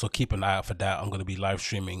channel, so keep an eye out for that. I'm going to be live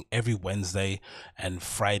streaming every Wednesday and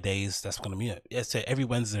Fridays. That's going to be every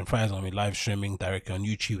Wednesday and Fridays I'm going to be live streaming directly on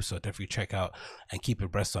YouTube, so definitely check out and keep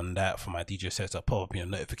abreast on that for my DJ sets. I'll pop up your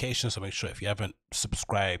notifications, so make sure if you haven't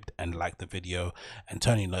subscribed and liked the video and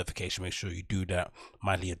turn your notification, make sure you do that.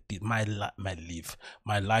 My live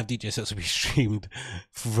DJ sets will be streamed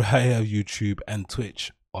via YouTube and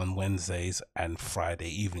Twitch on Wednesdays and Friday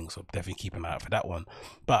evenings, so definitely keep an eye out for that one.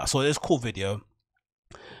 But so this cool video,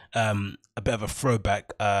 a bit of a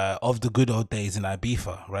throwback of the good old days in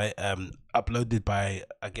Ibiza, right? Uploaded by,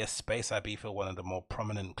 I guess, Space Ibiza, one of the more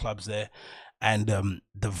prominent clubs there, and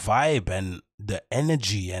the vibe and the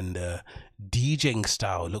energy and the DJing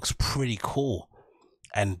style looks pretty cool.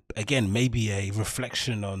 And again, maybe a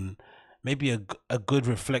reflection on, maybe a good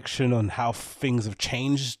reflection on how things have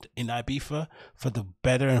changed in Ibiza for the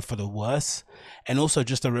better and for the worse, and also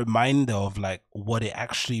just a reminder of like what it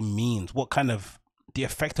actually means, what kind of the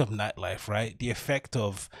effect of nightlife, right? The effect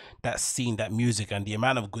of that scene, that music, and the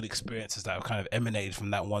amount of good experiences that have kind of emanated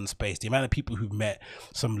from that one space. The amount of people who met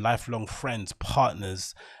some lifelong friends,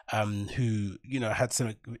 partners, who, you know, had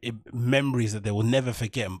some memories that they will never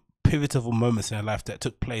forget, pivotal moments in their life that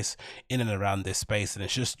took place in and around this space. And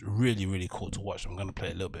it's just really, really cool to watch. I'm going to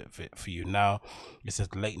play a little bit of it for you now. It says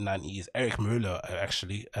late 90s. Eric Murillo,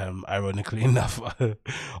 actually, ironically enough,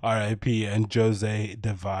 RIP, and Jose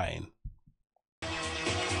Divine.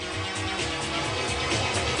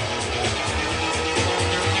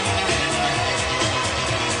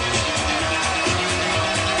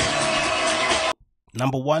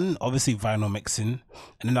 Number one, obviously vinyl mixing,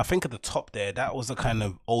 and then I think at the top there, that was the kind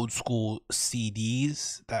of old school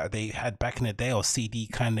CDs that they had back in the day, or CD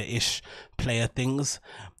kind of ish player things.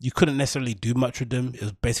 You couldn't necessarily do much with them. It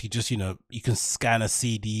was basically just, you know, you can scan a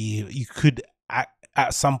CD. You could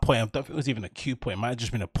at some point, I don't think it was even a cue point, it might have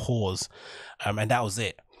just been a pause, and that was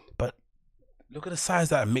it. But look at the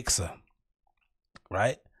size of that mixer,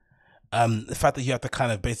 right? The fact that you have to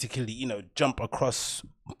kind of basically, you know, jump across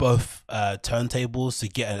both turntables to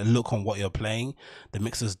get a look on what you're playing. The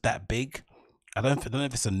mixer's that big. I don't know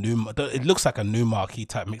if it's a new, it looks like a new marquee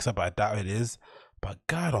type mixer, but I doubt it is. But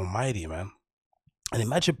God almighty, man. And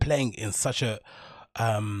imagine playing in such a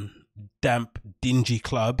damp, dingy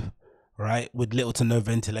club, right, with little to no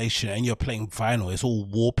ventilation, and you're playing vinyl. It's all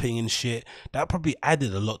warping and shit. That probably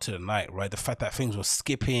added a lot to the night, right? The fact that things were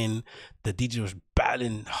skipping, the DJ was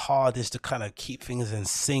battling hardest to kind of keep things in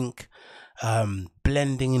sync,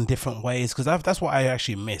 blending in different ways, because that's what I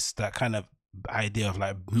actually miss, that kind of idea of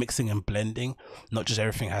like mixing and blending, not just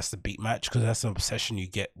everything has to beat match, because that's an obsession you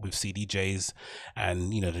get with CDJs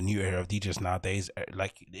and, you know, the new era of DJs nowadays.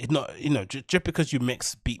 Like, it's not, you know, just because you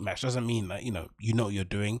mix beat match doesn't mean that, you know what you're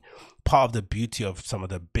doing. Part of the beauty of some of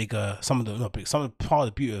the beauty of some of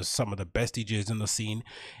the best DJs in the scene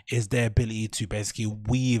is their ability to basically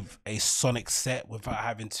weave a sonic set without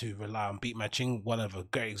having to rely on beat matching. One of the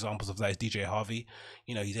great examples of that is DJ Harvey.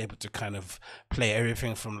 You know, he's able to kind of play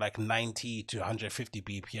everything from like 90 to 150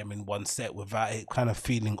 BPM in one set without it kind of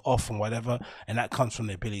feeling off and whatever. And that comes from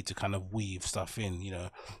the ability to kind of weave stuff in, you know,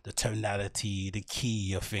 the tonality, the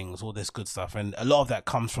key of things, all this good stuff. And a lot of that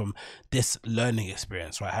comes from this learning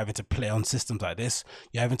experience, right? Having to play on systems like this,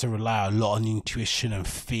 you're having to rely a lot on intuition and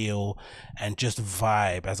feel and just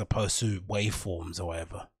vibe, as opposed to waveforms or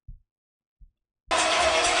whatever.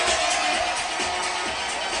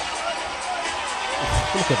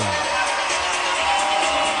 Look at that.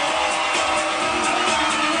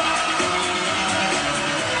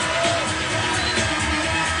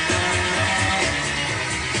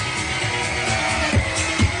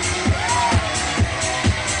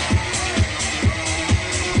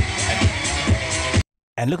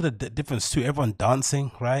 And look at the difference too. Everyone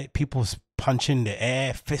dancing, right? People's punching the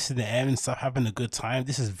air, fists in the air and stuff, having a good time.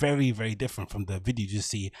 This is very, very different from the video you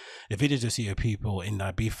see. The videos you see of people in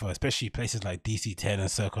Ibiza, especially places like DC-10 and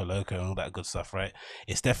Circo Loco and all that good stuff, right?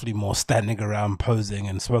 It's definitely more standing around, posing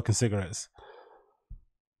and smoking cigarettes.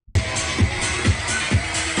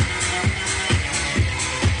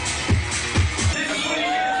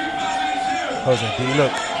 Jose, do you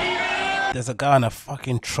look? There's a guy on a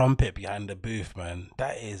fucking trumpet behind the booth, man.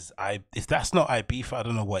 That is, if that's not Ibiza, I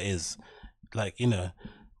don't know what is. Like, you know,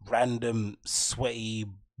 random sweaty,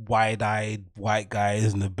 wide-eyed white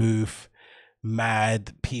guys in the booth,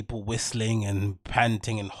 mad people whistling and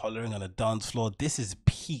panting and hollering on a dance floor. This is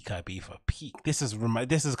peak Ibiza, peak. This is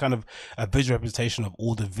kind of a visual representation of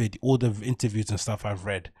all the interviews and stuff I've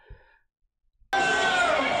read concerning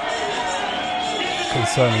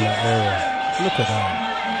that area. Look at that.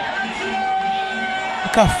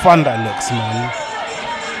 Look how fun that looks, man.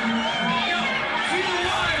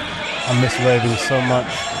 I miss raving so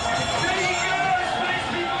much.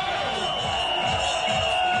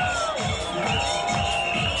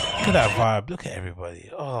 Look at that vibe. Look at everybody.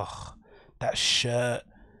 Oh, that shirt,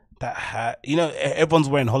 that hat. You know, everyone's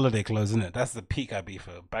wearing holiday clothes, isn't it? That's the peak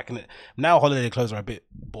Ibiza. Back in it. Now holiday clothes are a bit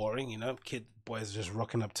boring, you know. Boys just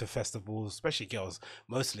rocking up to festivals, especially girls,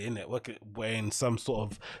 mostly, isn't it? Wearing some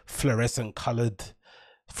sort of fluorescent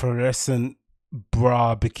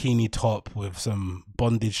bra bikini top with some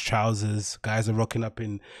bondage trousers. Guys are rocking up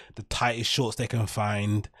in the tightest shorts they can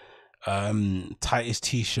find, tightest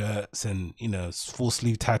t-shirts, and you know, full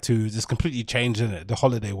sleeve tattoos. It's completely changed, isn't it? The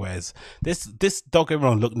holiday wears. This don't get me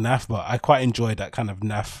wrong, look naff, but I quite enjoy that kind of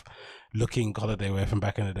naff looking holiday wear from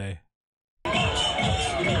back in the day.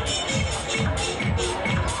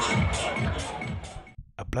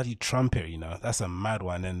 A bloody trumpet, you know, that's a mad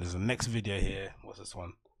one. And there's a next video here. What's this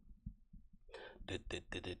one? This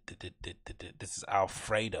is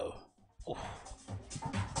Alfredo. Oof.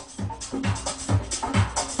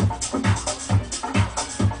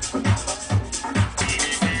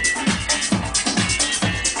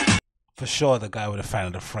 For sure, the guy with a fan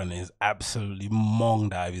at the front is absolutely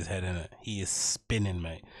monged out of his head, innit? He is spinning,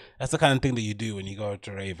 mate. That's the kind of thing that you do when you go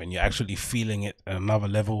to rave and you're actually feeling it at another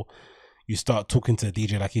level. You start talking to the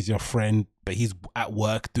DJ like he's your friend, but he's at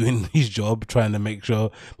work doing his job, trying to make sure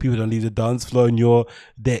people don't leave the dance floor, and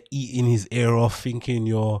they're eating his ear off, thinking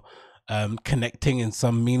you're connecting in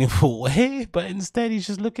some meaningful way, but instead he's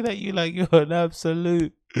just looking at you like you're an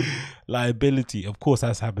absolute liability. Of course,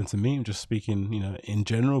 that's happened to me. I'm just speaking, you know, in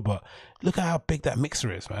general, but look at how big that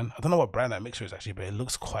mixer is, man. I don't know what brand that mixer is actually, but it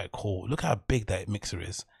looks quite cool. Look how big that mixer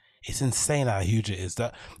is. It's insane how huge it is.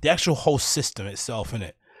 That the actual whole system itself,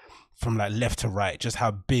 innit? From like left to right, just how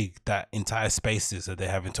big that entire space is that they're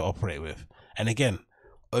having to operate with. And again,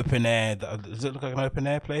 open air. Does it look like an open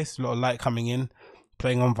air place? A lot of light coming in,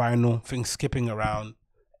 playing on vinyl, things skipping around.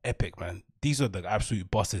 Epic, man. These are the absolute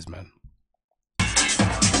bosses, man.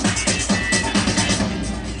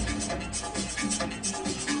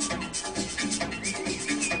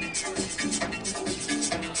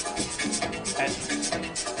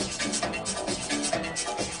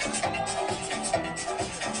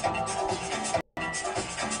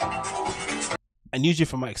 And usually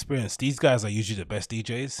from my experience, these guys are usually the best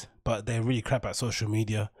DJs, but they're really crap at social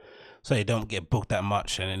media, so they don't get booked that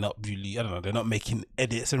much, and they're not really, I don't know, they're not making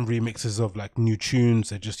edits and remixes of like new tunes.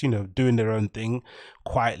 They're just, you know, doing their own thing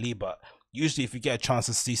quietly. But usually if you get a chance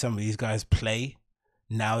to see some of these guys play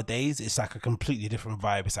nowadays, it's like a completely different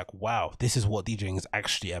vibe. It's like, wow, this is what DJing is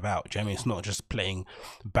actually about. Do you know what I mean? It's not just playing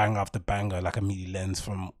bang after banger like a MIDI lens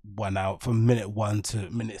from minute 1 to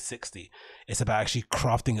minute 60. It's about actually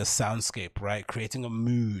crafting a soundscape, right? Creating a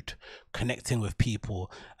mood, connecting with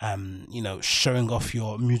people, you know, showing off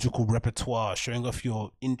your musical repertoire, showing off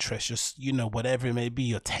your interest, just, you know, whatever it may be,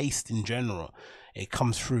 your taste in general. It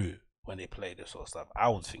comes through when they play this sort of stuff, I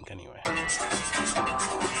would think, anyway.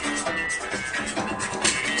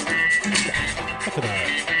 Look at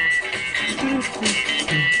that.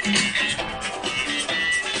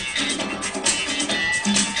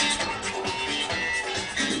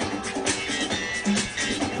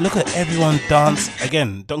 Look at everyone dance.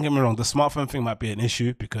 Again, don't get me wrong, the smartphone thing might be an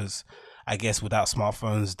issue, because I guess without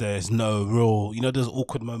smartphones, there's no real, you know, there's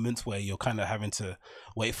awkward moments where you're kind of having to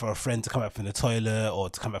wait for a friend to come back from the toilet or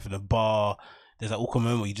to come back from the bar. there's that awkward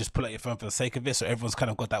moment where you just pull out your phone for the sake of it. So everyone's kind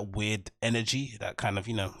of got that weird energy, that kind of,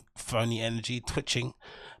 you know, phony energy, twitching.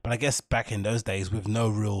 But I guess back in those days with no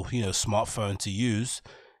real, you know, smartphone to use,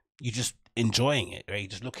 you just enjoying it, right? You're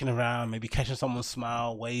just looking around, maybe catching someone's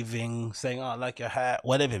smile, waving, saying, "Oh, I like your hat,"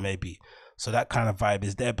 whatever it may be. So that kind of vibe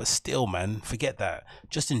is there, but still, man, forget that.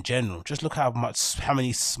 Just in general, just look how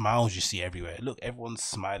many smiles you see everywhere. Look, everyone's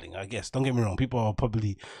smiling. I guess, don't get me wrong, people are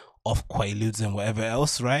probably off quaaludes and whatever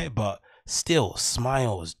else, right? But still,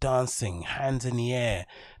 smiles, dancing, hands in the air,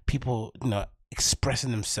 people, you know,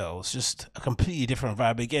 expressing themselves, just a completely different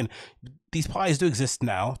vibe. Again, these parties do exist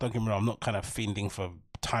now. Don't get me wrong, I'm not kind of fiending for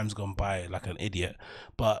times gone by like an idiot,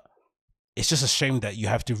 but it's just a shame that you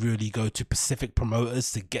have to really go to specific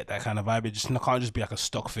promoters to get that kind of vibe. It just can't just be like a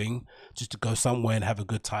stock thing, just to go somewhere and have a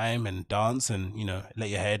good time and dance and, you know, let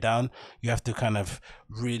your hair down. You have to kind of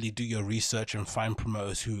really do your research and find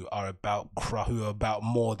promoters who are about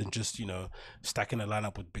more than just, you know, stacking a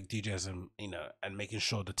lineup with big DJs and, you know, and making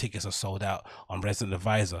sure the tickets are sold out on Resident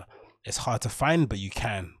Advisor. It's hard to find, but you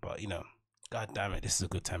can. But, you know, god damn it, this is a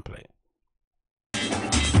good template.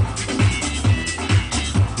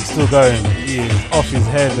 He's still going. He is off his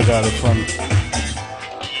head, the guy at the front.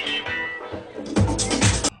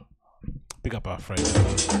 Big up our friend.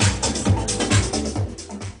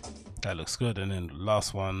 That looks good. And then the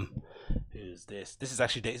last one is this. This is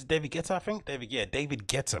actually David Guetta, I think. David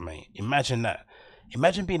Guetta, mate. Imagine that.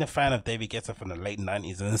 Imagine being a fan of David Guetta from the late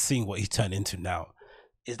 90s and then seeing what he's turned into now.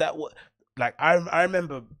 Is that what, like, I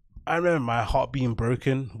remember my heart being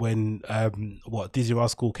broken when Dizzy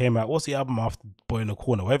Rascal came out. What's the album after Boy in the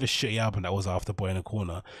Corner? Whatever shitty album that was after Boy in the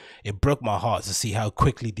Corner. It broke my heart to see how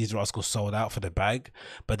quickly Dizzy Rascal sold out for the bag.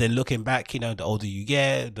 But then looking back, you know, the older you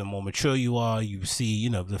get, the more mature you are, you see, you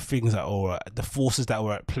know, the things that were, the forces that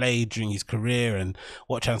were at play during his career and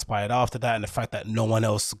what transpired after that, and the fact that no one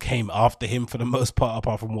else came after him for the most part,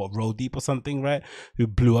 apart from Roll Deep or something, right? Who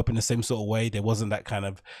blew up in the same sort of way. There wasn't that kind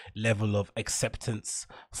of level of acceptance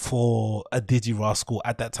for a Dizzy Rascal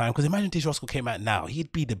at that time, because imagine Dizzy Rascal came out now,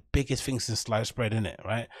 he'd be the biggest thing since sliced bread, in it,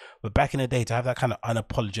 right? But back in the day, to have that kind of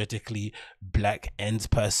unapologetically black ends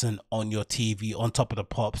person on your TV, on top of the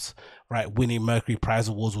pops, right, winning Mercury Prize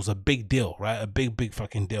Awards was a big deal, right? A big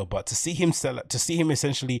fucking deal. But to see him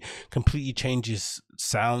essentially completely change his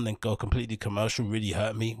sound and go completely commercial really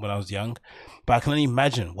hurt me when I was young. But I can only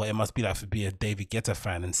imagine what it must be like to be a David Guetta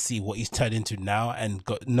fan and see what he's turned into now, and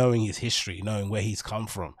knowing his history, knowing where he's come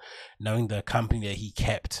from, knowing the company that he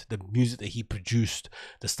kept, the music that he produced,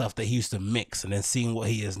 the stuff that he used to mix, and then seeing what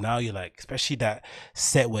he is now. You're like, especially that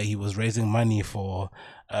set where he was raising money for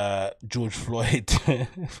George Floyd.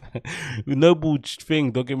 Noble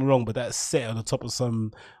thing, don't get me wrong, but that set on the top of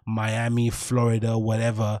some Miami, Florida,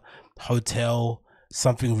 whatever hotel,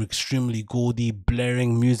 something extremely gaudy,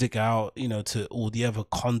 blaring music out, you know, to all the other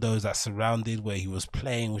condos that surrounded where he was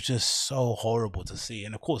playing, was just so horrible to see.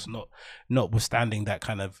 And of course, notwithstanding that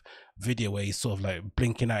kind of video where he's sort of like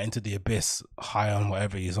blinking out into the abyss, high on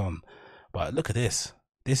whatever he's on. But look at this.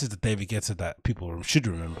 This is the David Guetta that people should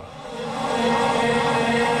remember.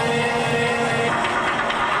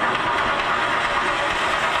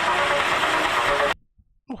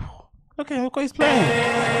 Okay, look what he's playing.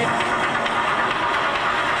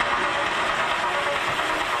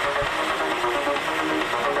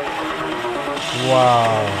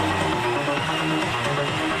 Wow.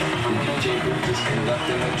 The DJ booth is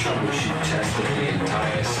conducting a troubleshoot test of the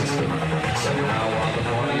entire system. So now while the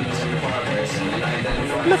volume is in progress and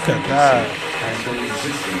unidentified look at that has been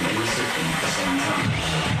existing in the system for some time.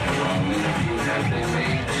 And while interviews have been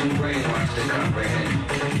made to brainwash to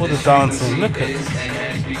comprehend, what the dancing, look at this and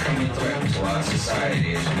has become a threat to our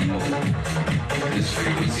society as we know it. This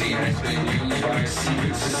frequency has been used by a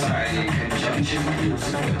secret society in conjunction with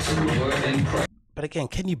Lucifer to lure and prey. But again,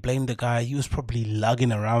 can you blame the guy? He was probably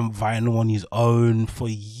lugging around vinyl on his own for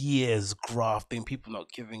years, grafting, people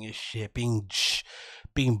not giving a shit,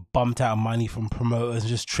 being bumped out of money from promoters,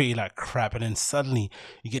 just treated like crap. And then suddenly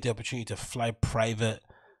you get the opportunity to fly private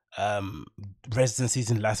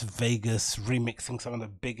residencies in Las Vegas, remixing some of the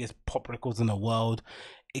biggest pop records in the world.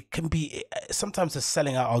 It can be, sometimes the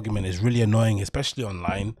selling out argument is really annoying, especially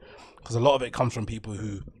online, because a lot of it comes from people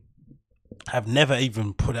who have never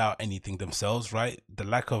even put out anything themselves, right? The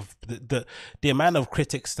lack of the amount of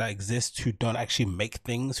critics that exist who don't actually make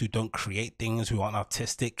things, who don't create things, who aren't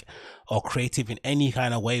artistic, or creative in any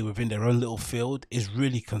kind of way within their own little field is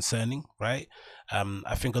really concerning, right?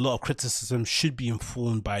 I think a lot of criticism should be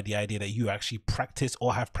informed by the idea that you actually practice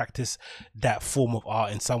or have practiced that form of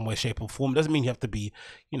art in some way, shape, or form. It doesn't mean you have to be,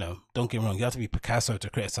 you know, don't get me wrong, you have to be Picasso to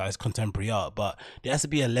criticize contemporary art, but there has to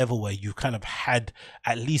be a level where you kind of had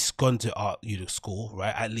at least gone to art school,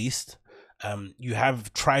 right? At least. You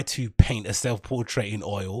have tried to paint a self-portrait in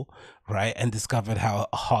oil, right, and discovered how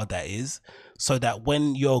hard that is, so that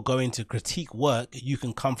when you're going to critique work, you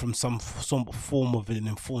can come from some form of an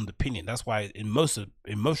informed opinion. That's why in most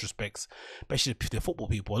respects, especially the football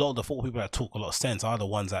people, a lot of the football people that talk a lot of sense are the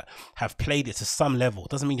ones that have played it to some level.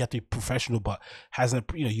 Doesn't mean you have to be professional, but hasn't,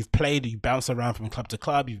 you know, you've played, you bounce around from club to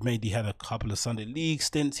club, you've maybe had a couple of Sunday league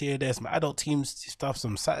stints here, there's some adult teams stuff,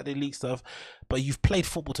 some Saturday league stuff, but you've played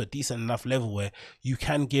football to a decent enough level where you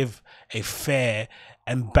can give a fair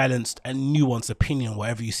and balanced and nuanced opinion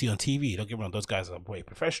whatever you see on TV. Don't get me wrong, those guys are way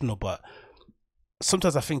professional, but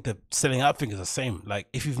sometimes I think the selling out thing is the same. Like,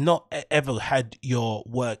 if you've not ever had your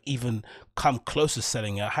work even come close to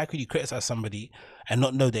selling out, how could you criticize somebody and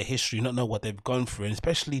not know their history, not know what they've gone through, and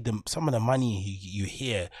especially some of the money you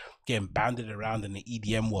hear getting banded around in the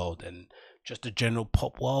EDM world and just the general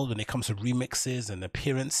pop world when it comes to remixes and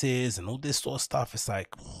appearances and all this sort of stuff. It's like,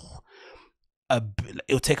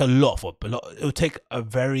 it'll take it'll take a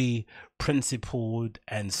very principled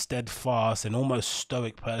and steadfast and almost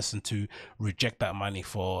stoic person to reject that money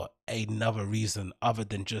for another reason other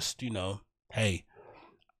than just, you know, hey,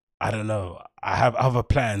 I don't know, I have other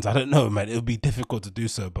plans, I don't know, man. It'll be difficult to do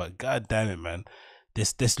so, but god damn it, man,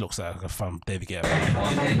 this looks like a fun day to get out.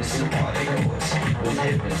 One innocent party goers with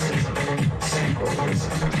hypnotism,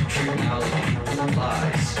 synchronism, tricknology,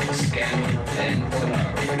 lies, scandal, and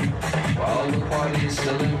pornography. While the party is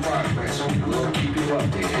still in progress, we will keep you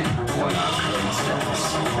updated on our current status.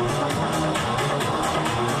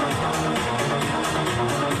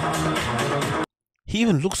 He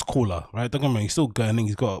even looks cooler, right? Don't get me wrong, he's still gunning,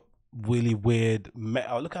 he's got really weird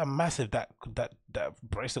look how massive that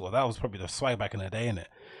bracelet was. That was probably the swag back in the day, innit?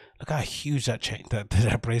 Look how huge that chain, that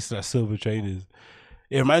bracelet, that silver chain is.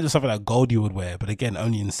 It reminds me of something like Goldie would wear, but again,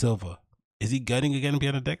 only in silver. Is he gunning again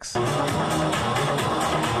behind the decks?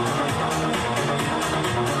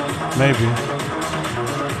 Maybe.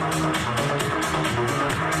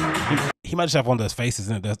 He might just have one of those faces,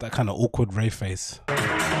 isn't it? There's that kind of awkward rave face.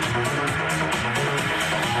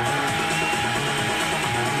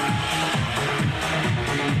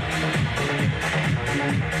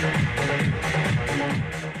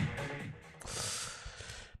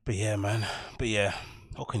 But yeah, man. But yeah,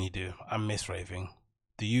 what can you do? I miss raving.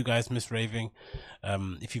 Do you guys miss raving?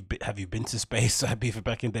 If have you been to space? I'd be for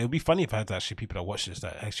back in the day. It would be funny if I had actually people that watch this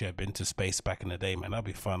that actually had been to space back in the day, man. That'd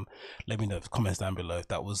be fun. Let me know in the comments down below if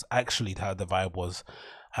that was actually how the vibe was.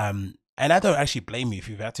 And I don't actually blame you if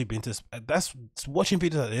you've actually been to. That's watching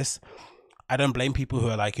videos like this. I don't blame people who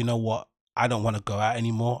are like, you know what? I don't want to go out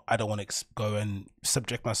anymore. I don't want to go and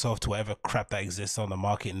subject myself to whatever crap that exists on the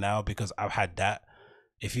market now because I've had that.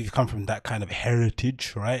 If you've come from that kind of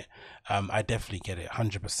heritage, right? I definitely get it,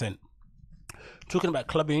 100%. Talking about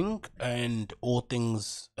clubbing and all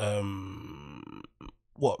things,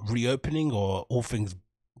 reopening or all things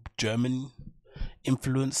German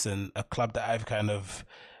influence, and a club that I've kind of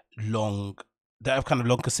long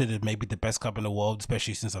considered maybe the best club in the world,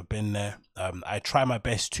 especially since I've been there. I try my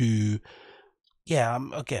best to,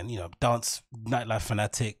 I'm again, dance, nightlife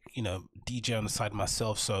fanatic, DJ on the side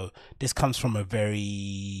myself. So this comes from a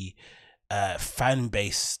very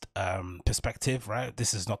fan-based perspective, right?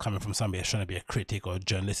 This is not coming from somebody that's trying to be a critic or a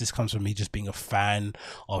journalist. This comes from me just being a fan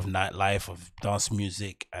of nightlife, of dance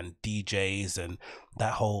music and DJs and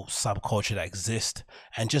that whole subculture that exists,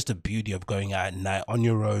 and just the beauty of going out at night on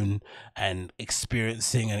your own and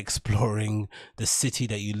experiencing and exploring the city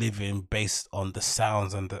that you live in based on the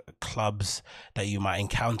sounds and the clubs that you might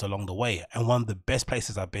encounter along the way. And one of the best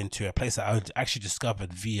places I've been to, a place that I actually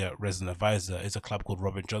discovered via Resident Advisor, is a club called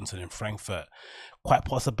Robert Johnson in Frankfurt. Quite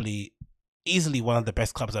possibly easily one of the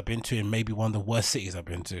best clubs I've been to, and maybe one of the worst cities I've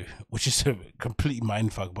been to, which is a complete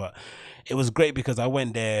mindfuck. But it was great because I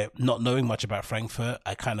went there not knowing much about Frankfurt.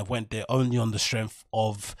 I kind of went there only on the strength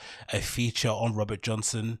of a feature on Robert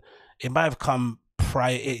Johnson. It might have come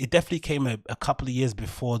prior, it definitely came a couple of years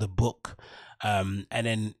before the book And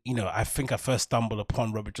then, you know, I think I first stumbled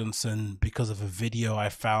upon Robert Johnson because of a video I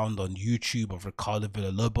found on YouTube of Ricardo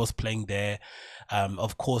Villalobos playing there.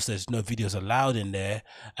 Of course, there's no videos allowed in there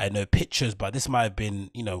and no pictures, but this might have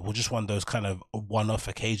been, you know, just one of those kind of one-off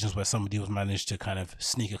occasions where somebody was managed to kind of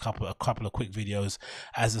sneak a couple of quick videos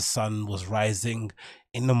as the sun was rising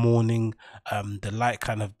in the morning, the light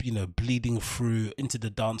kind of, you know, bleeding through into the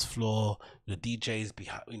dance floor, the DJs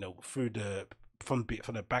behind, you know, through the from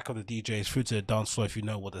the back of the DJs through to the dance floor. If you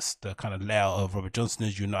know what the kind of layout of Robert Johnson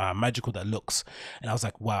is, you know how magical that looks. And I was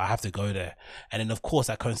like, wow, I have to go there. And then of course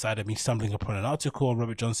that coincided me stumbling upon an article on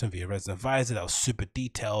Robert Johnson via Resident Advisor that was super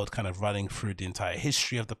detailed, kind of running through the entire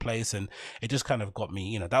history of the place, and it just kind of got me,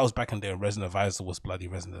 you know, that was back in the day when Resident Advisor was bloody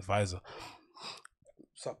Resident Advisor.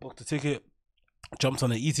 So I booked the ticket, jumped on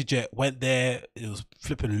the EasyJet, went there. It was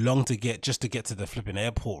flipping long to get to the flipping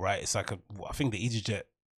airport, right? It's like I think the EasyJet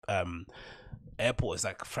airport is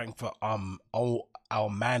like Frankfurt Alman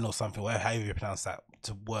or something, however you pronounce that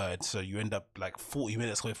to word. So you end up like 40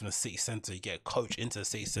 minutes away from the city center. You get a coach into the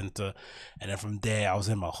city center, and then from there I was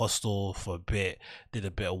in my hostel for a bit, did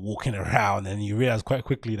a bit of walking around, and you realize quite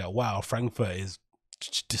quickly that wow, Frankfurt is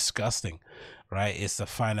disgusting, right? It's the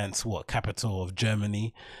finance capital of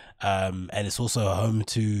Germany, and it's also home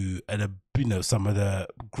to you know, some of the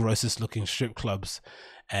grossest looking strip clubs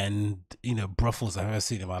and, you know, brothels I've ever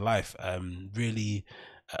seen in my life. Really,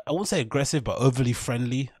 I won't say aggressive, but overly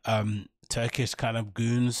friendly. Turkish kind of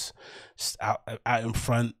goons out in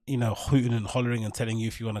front, you know, hooting and hollering and telling you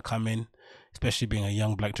if you want to come in. Especially being a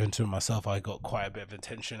young black gentleman myself, I got quite a bit of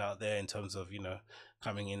attention out there in terms of, you know,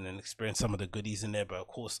 coming in and experience some of the goodies in there. But of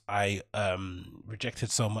course I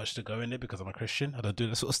rejected so much to go in there because I'm a Christian. I don't do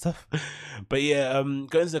that sort of stuff. But yeah, going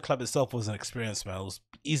to the club itself was an experience, man. It was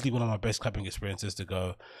easily one of my best clubbing experiences to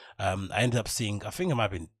go. I ended up seeing, I think it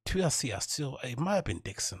might have been it might have been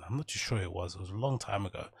Dixon. I'm not too sure it was a long time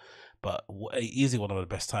ago, but easily one of the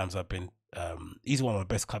best times I've been, easily one of my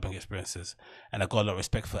best clubbing experiences. And I got a lot of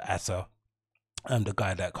respect for Atta, the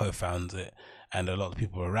guy that co-founds it, and a lot of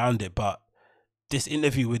people around it. But this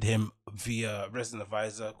interview with him via Resident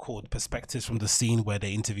Advisor called Perspectives from the Scene, where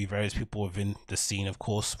they interview various people within the scene, of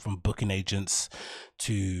course, from booking agents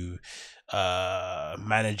to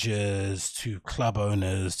managers to club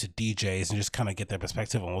owners to DJs, and just kind of get their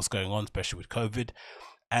perspective on what's going on, especially with COVID.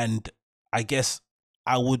 And I guess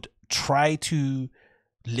I would try to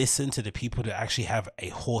listen to the people that actually have a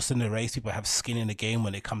horse in the race, people have skin in the game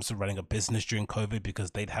when it comes to running a business during COVID,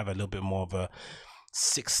 because they'd have a little bit more of a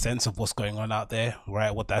sixth sense of what's going on out there,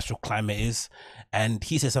 right? What the actual climate is. And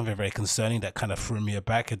he said something very concerning that kind of threw me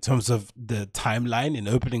aback in terms of the timeline in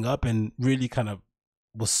opening up, and really kind of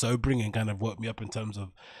was sobering and kind of woke me up in terms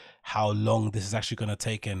of how long this is actually going to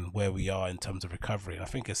take and where we are in terms of recovery. And I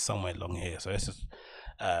think it's somewhere along here. So it's just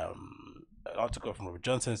an article from Robert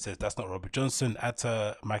Johnson says that's not Robert Johnson.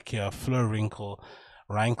 Atta Makia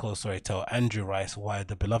Rankle, tell Andrew Rice why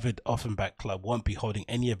the beloved Offenbach Club won't be holding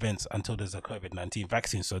any events until there's a COVID-19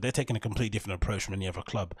 vaccine. So they're taking a completely different approach from any other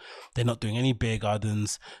club. They're not doing any beer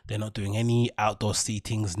gardens. They're not doing any outdoor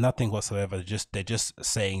seatings, nothing whatsoever. They're just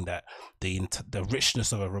saying that the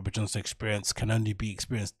richness of a Robert Johnson experience can only be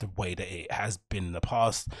experienced the way that it has been in the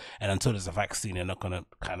past. And until there's a vaccine, they're not going to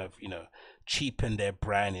kind of, you know, cheapen their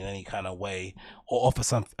brand in any kind of way or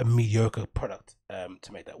offer a mediocre product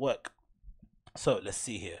to make that work. So let's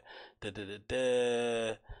see here.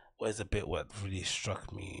 Where's the bit what really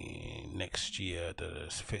struck me? Next year, the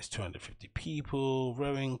fits 250 people,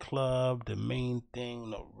 rowing club, the main thing,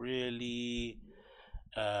 not really.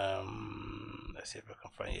 Let's see if I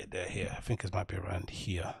can find it. They're here. I think it might be around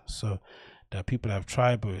here. So there are people that have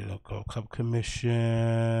tried, but we don't go club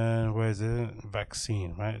commission. Where is it?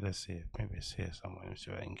 Vaccine, right? Let's see. Maybe it's here somewhere. Let's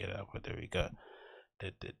see if I can get it up. But there we go.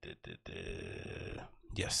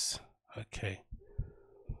 Yes. Okay.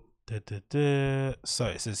 So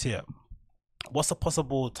it says here, what's the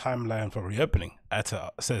possible timeline for reopening?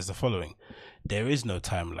 Atta says the following: there is no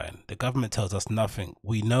timeline. The government tells us nothing.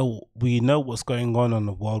 We know what's going on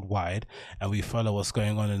the worldwide, and we follow what's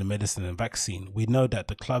going on in the medicine and vaccine. We know that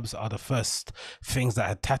the clubs are the first things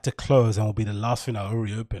that had to close and will be the last thing that will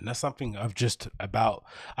reopen. That's something I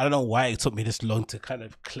don't know why it took me this long to kind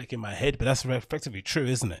of click in my head, but that's effectively true,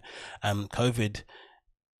 isn't it? COVID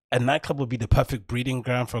a nightclub would be the perfect breeding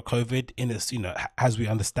ground for COVID in its, as we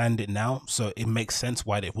understand it now. So it makes sense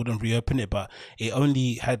why they wouldn't reopen it, but it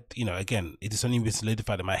only had, again, it just only been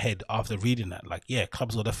solidified in my head after reading that. Like, yeah,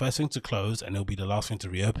 clubs are the first thing to close and it'll be the last thing to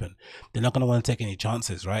reopen. They're not going to want to take any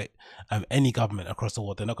chances, right? Any government across the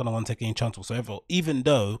world, they're not going to want to take any chance whatsoever, even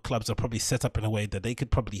though clubs are probably set up in a way that they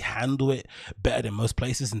could probably handle it better than most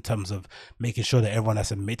places in terms of making sure that everyone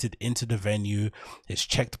that's admitted into the venue is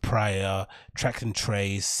checked prior, tracked and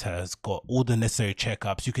traced, has got all the necessary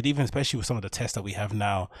checkups. You could even, especially with some of the tests that we have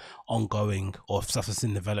now ongoing or stuff that's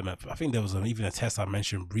in development. I think there was even a test I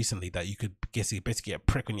mentioned recently that you could basically get a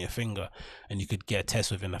prick on your finger and you could get a test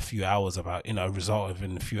within a few hours about, a result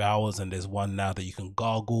within a few hours. And there's one now that you can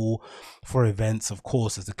gargle for events. Of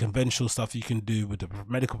course, there's the conventional stuff you can do with the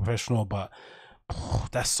medical professional, but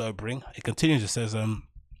that's sobering. It continues, it says,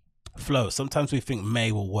 Flo, sometimes we think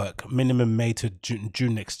May will work, minimum May to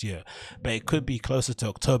June next year, but it could be closer to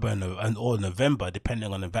October or November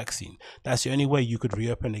depending on the vaccine. That's the only way you could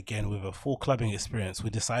reopen again with a full clubbing experience. We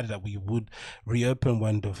decided that we would reopen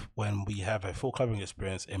when we have a full clubbing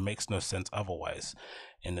experience. It makes no sense otherwise.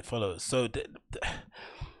 And it follows. So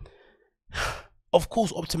of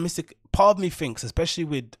course, optimistic part of me thinks, especially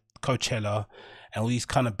with Coachella and all these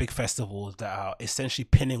kind of big festivals that are essentially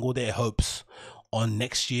pinning all their hopes on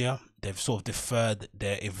next year. They've sort of deferred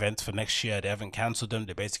their events for next year. They haven't cancelled them.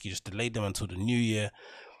 They basically just delayed them until the new year.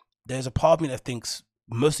 There's a part of me that thinks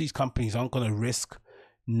most of these companies aren't going to risk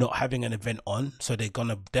not having an event on, so they're going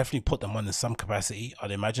to definitely put them on in some capacity,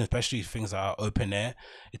 I'd imagine, especially if things are open air,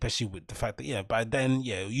 especially with the fact that, by then,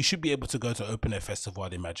 you should be able to go to open air festival,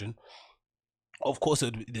 I'd imagine. Of course,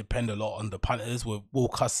 it would depend a lot on the punters. Will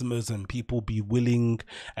customers and people be willing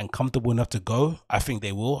and comfortable enough to go? I think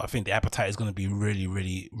they will. I think the appetite is going to be really,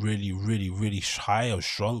 really, really, really, really high or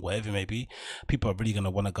strong, whatever it may be. People are really going to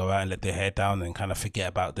want to go out and let their hair down and kind of forget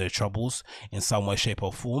about their troubles in some way, shape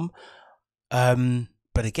or form.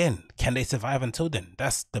 But again, can they survive until then?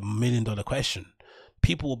 That's the $1 million question.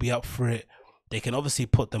 People will be up for it. They can obviously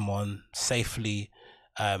put them on safely,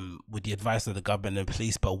 with the advice of the government and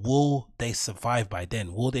police, but will they survive by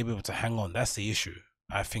then? Will they be able to hang on? That's the issue,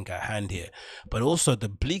 I think, at hand here. But also the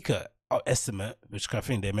bleaker estimate, which I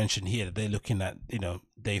think they mentioned here, that they're looking at,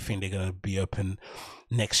 they think they're going to be open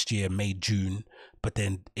next year, May, June, but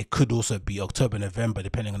then it could also be October, November,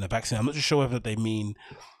 depending on the vaccine. I'm not sure whether they mean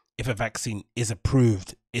if a vaccine is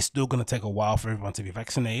approved, it's still going to take a while for everyone to be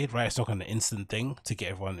vaccinated, right? It's not going to be an instant thing to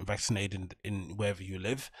get everyone vaccinated in wherever you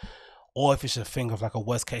live. Or if it's a thing of like a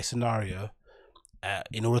worst case scenario,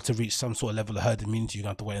 in order to reach some sort of level of herd immunity, you're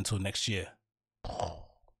going to have to wait until next year. I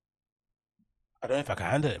don't know if I can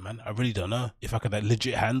handle it, man. I really don't know if I could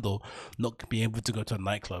legit handle not being able to go to a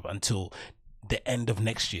nightclub until the end of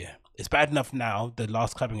next year. It's bad enough now. The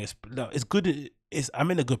last clubbing is it's good.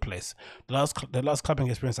 I'm in a good place. The last clubbing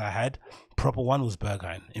experience I had, proper one, was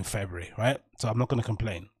Berghain in February, right? So I'm not going to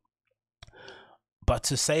complain. But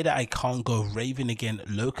to say that I can't go raving again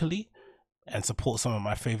locally and support some of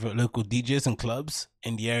my favorite local DJs and clubs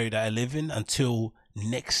in the area that I live in until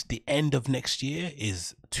the end of next year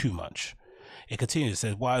is too much. It continues, it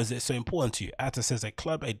says, why is it so important to you? Atta says, a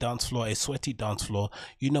club, a dance floor, a sweaty dance floor,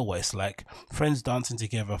 you know what it's like. Friends dancing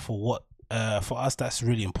together for us, that's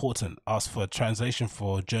really important. Ask for a translation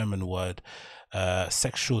for German word,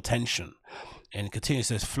 sexual tension. And it continues,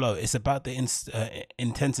 says, Flo, it's about the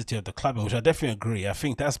intensity of the clubbing, which I definitely agree. I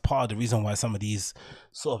think that's part of the reason why some of these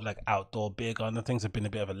sort of like outdoor beer garden things have been a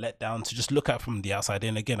bit of a letdown to just look at from the outside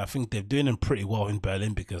in. Again, I think they're doing them pretty well in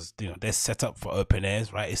Berlin because, they're set up for open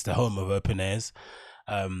airs, right? It's the home of open airs.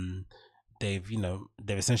 They've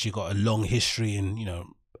essentially got a long history in,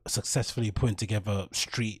 successfully putting together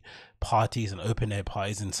street parties and open air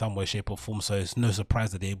parties in some way, shape or form. So it's no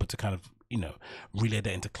surprise that they're able to kind of, relay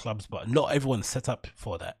that into clubs, but not everyone's set up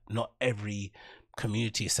for that. Not every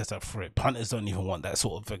community is set up for it. Punters don't even want that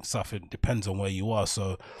sort of stuff. It depends on where you are.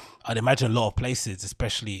 So I'd imagine a lot of places,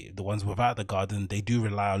 especially the ones without the garden, they do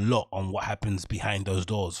rely a lot on what happens behind those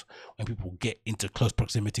doors when people get into close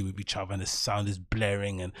proximity with each other and the sound is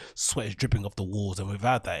blaring and sweat is dripping off the walls. And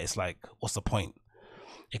without that, it's like, what's the point?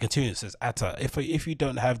 It continues, it says, Atta, if you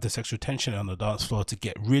don't have the sexual tension on the dance floor to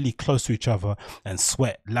get really close to each other and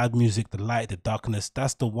sweat, loud music, the light, the darkness,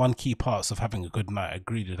 that's the one key parts of having a good night. I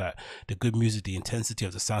agree to that. The good music, the intensity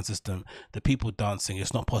of the sound system, the people dancing.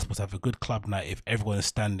 It's not possible to have a good club night if everyone is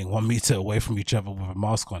standing 1 meter away from each other with a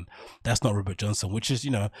mask on. That's not Robert Johnson, which is,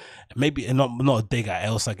 maybe not a dig at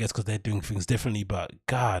else, I guess, because they're doing things differently. But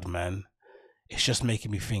God, man, it's just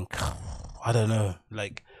making me think, I don't know,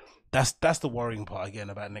 like, that's the worrying part again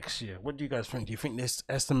about next year. What do you guys think? Do you think this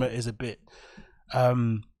estimate is a bit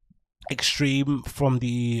extreme from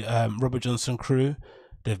the Robert Johnson crew.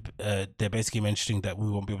 They're basically mentioning that we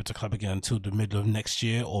won't be able to club again until the middle of next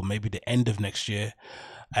year, or maybe the end of next year.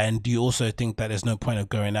 And do you also think that there's no point of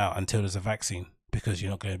going out until there's a vaccine, because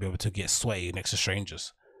you're not going to be able to get sweaty next to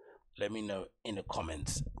strangers? Let me know in the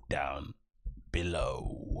comments down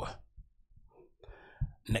below.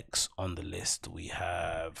 Next on the list we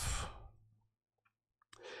have,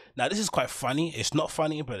 now this is quite funny. It's not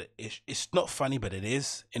funny, but it's not funny, but it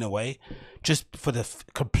is in a way, just for the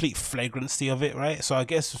complete flagrancy of it, right? So I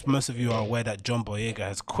guess most of you are aware that John Boyega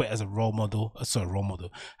has quit as a role model.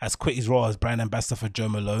 Has quit his role as brand ambassador for Jo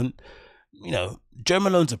Malone. You know, Jo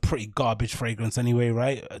Malone's a pretty garbage fragrance anyway,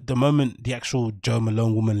 right? The moment the actual Jo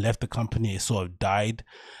Malone woman left the company, it sort of died.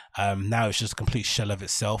 Now it's just a complete shell of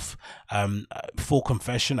itself. Full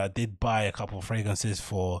confession, I did buy a couple of fragrances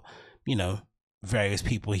for, you know, various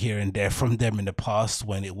people here and there from them in the past,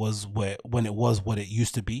 when it was what it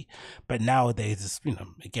used to be. But nowadays, it's, you know,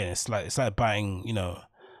 again, it's like buying, you know,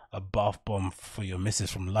 a bath bomb for your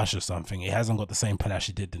missus from Lush or something. It hasn't got the same panache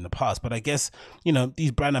it did in the past. But I guess, you know,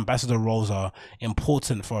 these brand ambassador roles are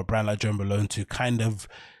important for a brand like Jo Malone to kind of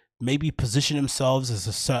maybe position themselves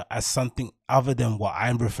as something other than what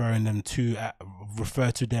I'm refer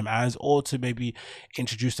to them as, or to maybe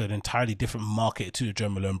introduce an entirely different market to the Jo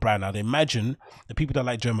Malone brand. I'd imagine the people that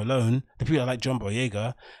like Jo Malone, the people that like John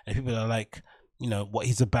Boyega, and the people that like, you know, what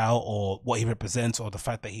he's about or what he represents, or the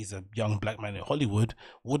fact that he's a young black man in Hollywood,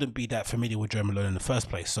 wouldn't be that familiar with Jo Malone in the first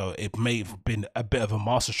place. So it may have been a bit of a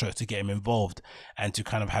masterstroke to get him involved and to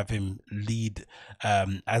kind of have him lead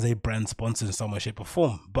as a brand sponsor in some way, shape or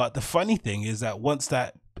form. But the funny thing is that once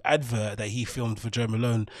that advert that he filmed for Jo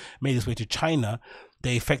Malone made its way to China,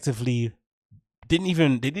 they effectively didn't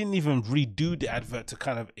even redo the advert to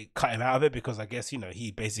kind of cut him out of it, because I guess, you know, he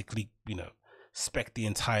basically, you know, spec'd the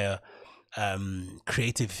entire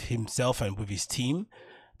creative himself and with his team.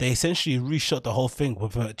 They essentially reshot the whole thing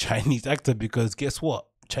with a Chinese actor, because guess what,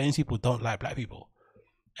 Chinese people don't like black people.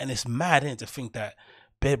 And it's mad, isn't it, to think that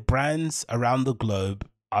brands around the globe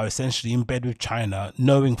are essentially in bed with China,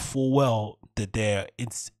 knowing full well that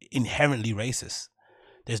it's inherently racist.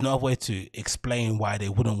 There's no way to explain why they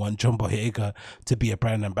wouldn't want John Boyega to be a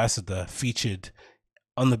brand ambassador featured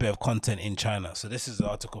on the bit of content in China. So this is an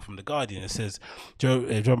article from The Guardian. It says John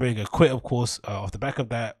Boyega quit, of course, off the back of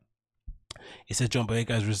that. It says John Boyega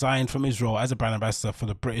has resigned from his role as a brand ambassador for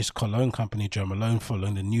the British cologne company Jo Malone,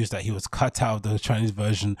 following the news that he was cut out of the Chinese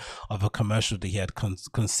version of a commercial that he had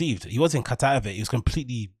conceived. He wasn't cut out of it. He was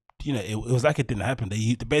completely, you know, it was like it didn't happen.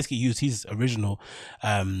 They basically used his original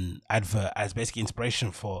advert as basically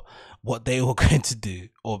inspiration for what they were going to do,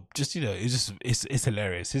 or just, you know, it's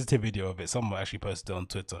hilarious. Here's the video of it. Someone actually posted it on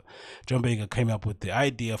Twitter. John Boyega came up with the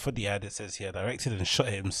idea for the ad. It says here, directed and shot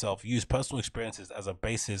it himself, used personal experiences as a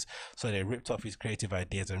basis, so they ripped off his creative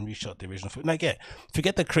ideas and reshot the original film. And I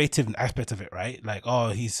forget the creative aspect of it, right? Like, oh,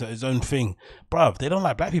 he's his own thing. Bruv, they don't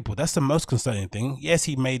like black people. That's the most concerning thing. Yes,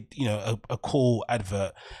 he made, you know, a cool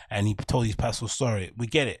advert and he told his personal story. We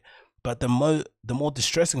get it. But the more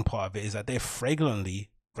distressing part of it is that they're flagrantly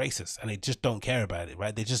racist and they just don't care about it,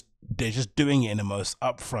 right? They're just doing it in the most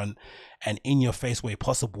upfront and in your face way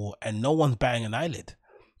possible, and no one's batting an eyelid.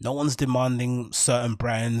 No one's demanding certain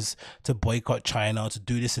brands to boycott China, to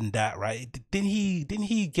do this and that, right? Didn't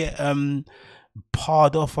he get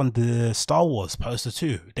parred off on the Star Wars poster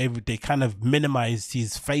too? They kind of minimized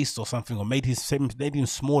his face or something, or made him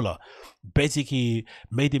smaller, basically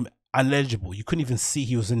made him unlegible. You couldn't even see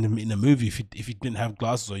he was in the movie if you didn't have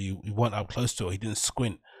glasses, or you weren't up close to it, or he didn't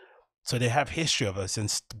squint. So they have history of us, and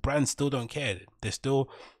brands still don't care. They still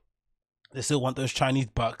want those Chinese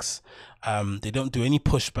bucks. They don't do any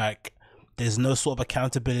pushback. There's no sort of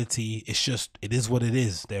accountability. It's just, it is what it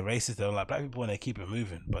is. They're racist. They don't like black people, and they keep it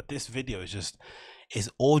moving. But this video is just,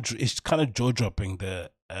 it's kind of jaw dropping, the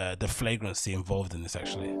flagrancy involved in this,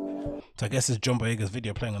 actually. So I guess it's John Boyega's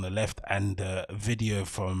video playing on the left, and a video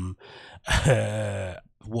from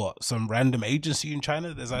some random agency in China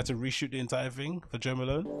that decided to reshoot the entire thing for Jo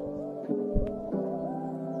Malone.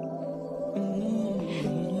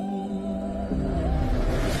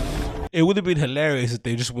 It would have been hilarious if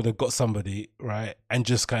they just would have got somebody, right, and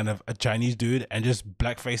just kind of a Chinese dude and just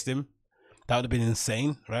blackfaced him. That would have been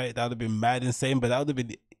insane, right? That would have been mad insane, but that would have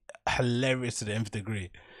been hilarious to the nth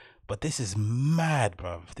degree. But this is mad,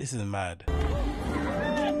 bro. This is mad. Let's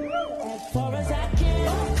take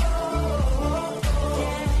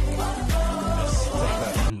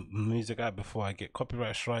that music out before I get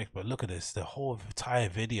copyright strike. But look at this. The whole entire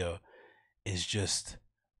video is just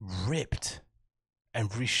ripped and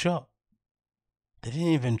reshot. They didn't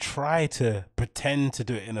even try to pretend to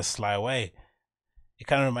do it in a sly way. It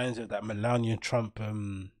kind of reminds me of that Melania Trump.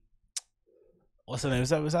 What's her name? Was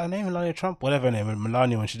that her name? Melania Trump? Whatever her name.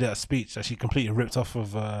 Melania, when she did that speech that she completely ripped off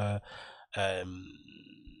of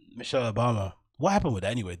Michelle Obama. What happened with that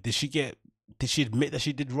anyway? Did she admit that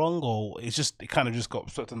she did wrong, or it kind of just got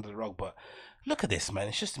swept under the rug? But look at this, man.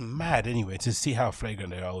 It's just mad anyway to see how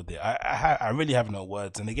flagrant they are with it. I really have no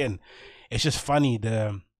words. And again, it's just funny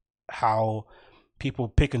how people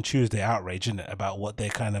pick and choose their outrage, isn't it, about what they're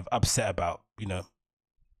kind of upset about. You know,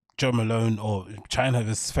 Jo Malone or China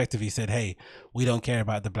has effectively said, hey, we don't care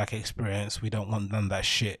about the black experience. We don't want none of that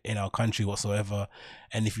shit in our country whatsoever.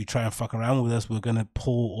 And if you try and fuck around with us, we're going to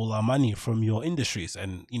pull all our money from your industries.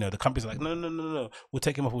 And, you know, the companies are like, no. We'll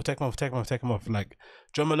take him off. Like,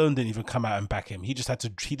 Jo Malone didn't even come out and back him. He just had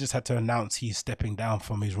to announce he's stepping down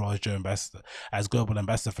from his role as global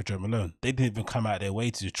ambassador for Jo Malone. They didn't even come out their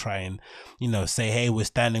way to try and, you know, say, hey, we're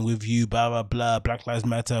standing with you, blah, blah, blah, Black Lives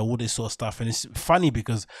Matter, all this sort of stuff. And it's funny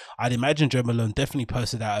because I'd imagine Jo Malone definitely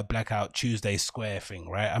posted out a Blackout Tuesday Square thing,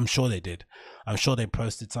 right? I'm sure they did. I'm sure they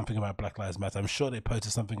posted something about Black Lives Matter. I'm sure they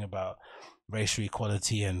posted something about racial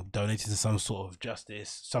equality and donated to some sort of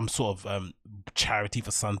justice, some sort of charity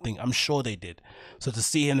for something. I'm sure they did. So to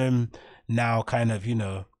see him now kind of, you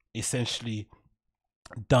know, essentially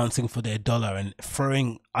dancing for their dollar and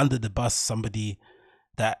throwing under the bus somebody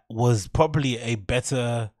that was probably a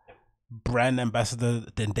better brand ambassador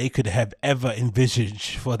than they could have ever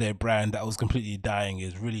envisaged for their brand that was completely dying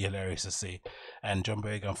is really hilarious to see. And John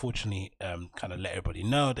Boyega unfortunately kind of let everybody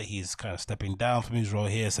know that he's kind of stepping down from his role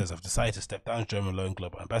here. Says, I've decided to step down as Jo Malone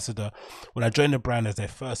global ambassador. When I joined the brand as their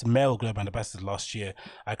first male global ambassador last year,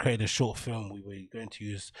 I created a short film we were going to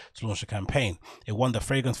use to launch a campaign. It won the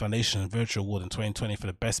Fragrance Foundation Virtual Award in 2020 for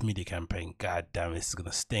the best media campaign. God damn, this is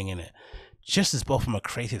gonna sting, in it. Just as well from a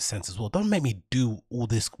creative sense as well. Don't make me do all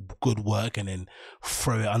this good work and then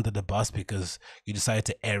throw it under the bus because you decided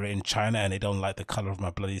to air it in China and they don't like the color of my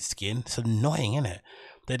bloody skin. It's annoying, isn't it?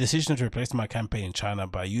 The decision to replace my campaign in China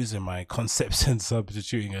by using my concepts and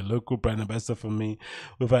substituting a local brand ambassador for me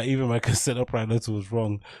without even my consent or prior notice was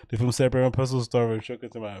wrong. The film celebrated my personal story and shook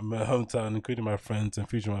into my hometown, including my friends and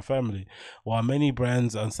future my family. While many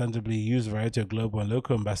brands understandably use a variety of global and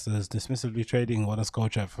local ambassadors, dismissively trading modern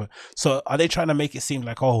culture for. So are they trying to make it seem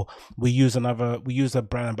like, oh, we use a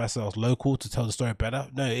brand ambassador that's local to tell the story better?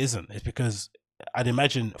 No, it isn't. It's because I'd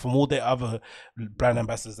imagine from all their other brand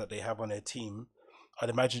ambassadors that they have on their team, I'd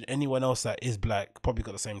imagine anyone else that is black probably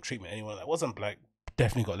got the same treatment. Anyone that wasn't black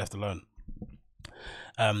definitely got left alone.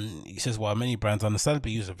 He says, while many brands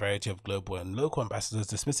understandably use a variety of global and local ambassadors,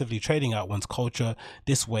 dismissively trading out one's culture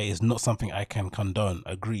this way is not something I can condone.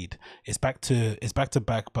 Agreed. It's back to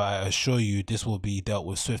back, but I assure you this will be dealt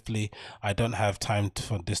with swiftly. I don't have time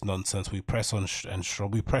for this nonsense. We press on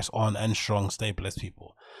and strong, stay blessed,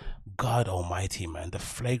 people. God almighty, man, the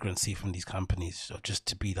flagrancy from these companies of just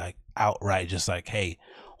to be like outright just like, hey,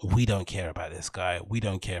 we don't care about this guy, we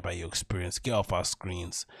don't care about your experience, get off our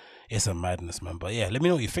screens. It's a madness, man. But yeah, let me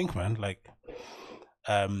know what you think, man. Like,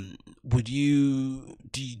 do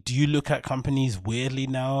you look at companies weirdly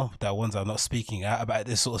now that ones are not speaking out about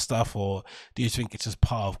this sort of stuff, or do you think it's just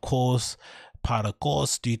part of course?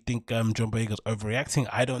 Do you think John Boyega's overreacting?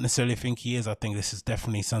 I don't necessarily think he is. I think this is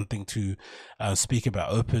definitely something to speak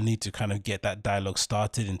about openly, to kind of get that dialogue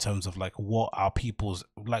started in terms of like what are people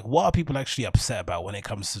actually upset about when it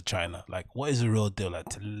comes to China? Like, what is the real deal?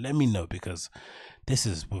 Like, let me know, because this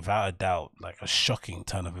is without a doubt like a shocking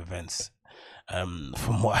turn of events.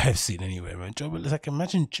 From what I've seen anyway, man. Like,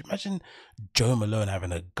 imagine Jo Malone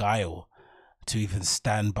having a guile to even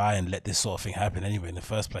stand by and let this sort of thing happen anyway in the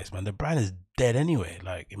first place, man. The brand is dead anyway.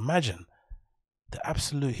 Like, imagine the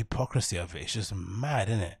absolute hypocrisy of it. It's just mad,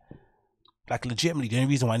 isn't it? Like, legitimately, the only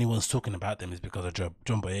reason why anyone's talking about them is because of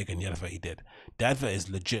John Boyega and the advert he did. The advert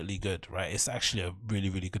is legitimately good, right? It's actually a really,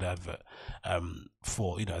 really good advert.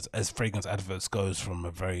 For, you know, as fragrance adverts goes, from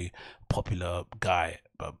a very popular guy.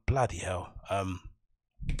 But bloody hell.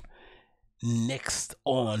 Next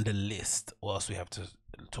on the list, what else we have to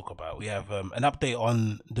talk about? We have an update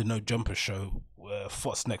on the No Jumper show,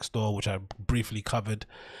 Thots Next Door, which I briefly covered.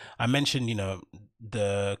 I mentioned, you know,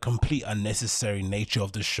 the complete unnecessary nature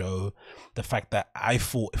of the show, the fact that I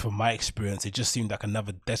thought, from my experience, it just seemed like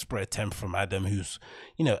another desperate attempt from Adam, who's,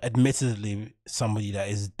 you know, admittedly somebody that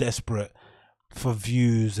is desperate for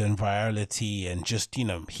views and virality, and just, you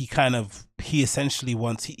know, he kind of gives me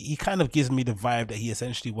the vibe that he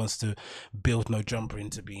essentially wants to build No Jumper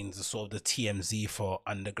into being the sort of the TMZ for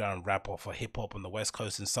underground rap or for hip hop on the West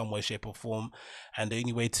Coast in some way, shape or form. And the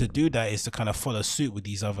only way to do that is to kind of follow suit with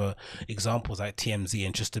these other examples like TMZ,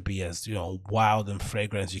 and just to be as, you know, wild and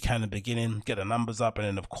flagrant as you can in the beginning, get the numbers up, and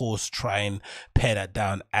then of course try and pare that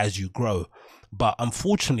down as you grow. But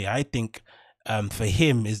unfortunately, I think for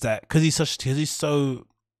him is that because he's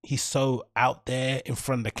so out there in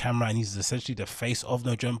front of the camera, and he's essentially the face of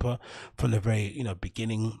No Jumper from the very, you know,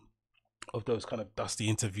 beginning of those kind of dusty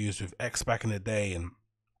interviews with X back in the day and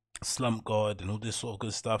Slump God and all this sort of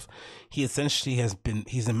good stuff. He essentially he's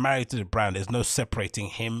been married to the brand. There's no separating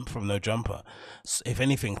him from No Jumper. So if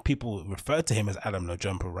anything, people refer to him as Adam No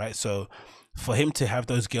Jumper, right? So for him to have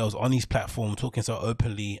those girls on his platform talking so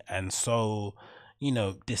openly and so, you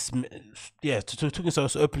know, talking so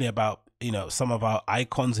openly about, you know, some of our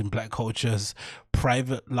icons in black culture's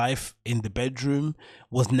private life in the bedroom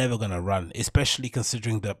was never gonna run, especially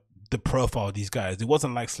considering the profile of these guys. It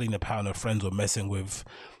wasn't like Selena Powell and her friends were messing with,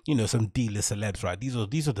 you know, some D-list celebs, right? These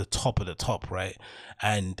are the top of the top, right?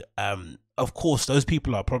 And of course those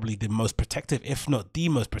people are probably the most protective, if not the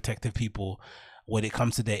most protective people when it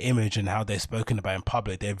comes to their image and how they're spoken about in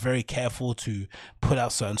public. They're very careful to put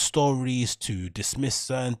out certain stories, to dismiss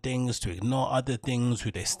certain things, to ignore other things,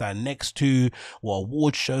 who they stand next to, what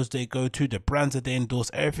award shows they go to, the brands that they endorse.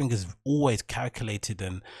 Everything is always calculated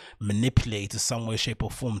and manipulated in some way, shape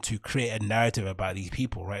or form to create a narrative about these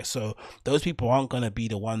people, right? So those people aren't going to be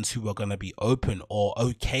the ones who are going to be open or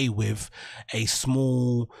okay with a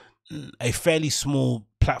fairly small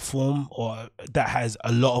platform or that has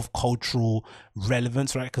a lot of cultural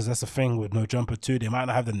relevance, right? Because that's the thing with No Jumper too. They might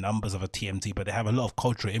not have the numbers of a TMZ, but they have a lot of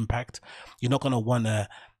cultural impact. You're not going to want to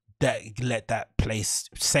let that place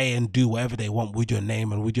say and do whatever they want with your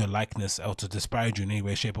name and with your likeness, or to disparage you in any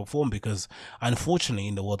way, shape or form, because unfortunately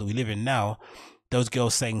in the world that we live in now, those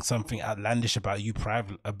girls saying something outlandish about you,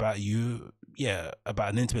 about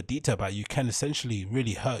an intimate detail about you, can essentially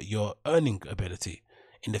really hurt your earning ability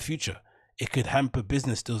in the future. It could hamper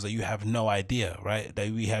business deals that you have no idea, right?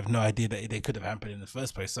 That we have no idea that they could have hampered in the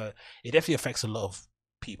first place. So it definitely affects a lot of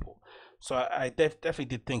people. So I definitely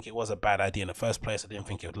did think it was a bad idea in the first place. I didn't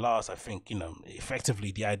think it would last. I think, you know,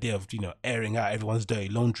 effectively the idea of, you know, airing out everyone's dirty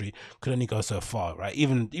laundry could only go so far, right?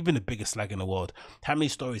 Even the biggest slag in the world, how many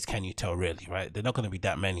stories can you tell really, right? They're not going to be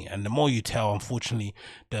that many. And the more you tell, unfortunately,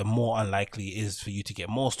 the more unlikely it is for you to get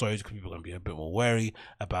more stories, because people are going to be a bit more wary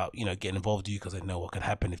about, you know, getting involved with you, because they know what could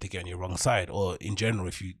happen if they get on your wrong side, or in general,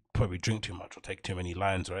 if you probably drink too much or take too many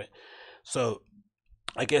lines, right? So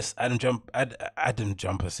I guess Adam No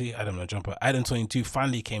Jumper 22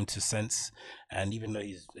 finally came to sense, and even though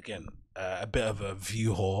he's again a bit of a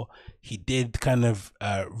view whore, he did kind of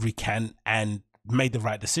recant and made the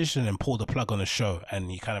right decision and pulled the plug on the show,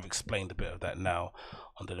 and he kind of explained a bit of that now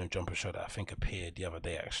on the No Jumper show that I think appeared the other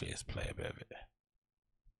day. Actually, let's play a bit of it.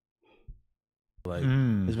 Like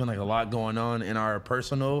there's been like a lot going on in our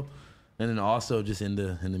personal, and then also just in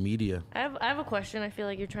the media. I have a question. I feel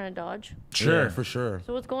like you're trying to dodge. Sure, for sure.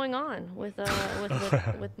 So what's going on with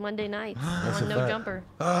Monday nights on No Jumper?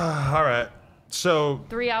 All right. So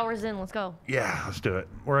 3 hours in, let's go. yeah, let's do it.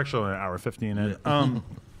 We're actually an hour 15 in.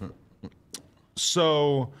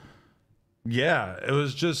 So yeah, it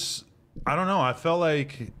was just, I don't know. I felt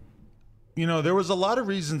like, you know, there was a lot of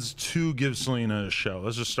reasons to give Selena a show.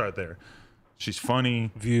 Let's just start there. She's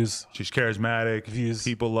funny. Views. She's charismatic. Views.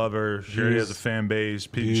 People love her. She already has a fan base.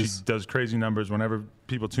 She does crazy numbers whenever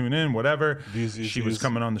people tune in, whatever. She was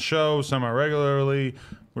coming on the show semi-regularly.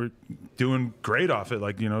 We're doing great off it.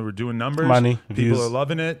 Like, you know, we're doing numbers. Money. People are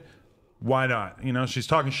loving it. Why not? You know, she's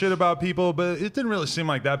talking shit about people, but it didn't really seem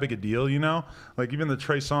like that big a deal, you know? Like, even the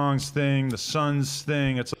Trey Songz thing, the Suns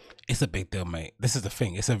thing, it's a big deal, mate. This is the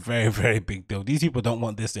thing. It's a very, very big deal. These people don't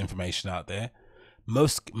want this information out there.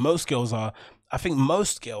 Most girls are, I think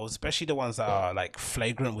most girls, especially the ones that are like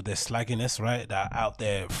flagrant with their slagginess, right? That are out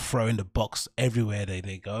there throwing the box everywhere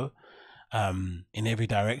they go, in every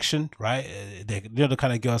direction, right? They're the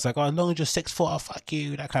kind of girls like, oh, as long as you're 6 foot, I'll fuck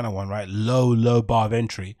you, that kind of one, right? Low bar of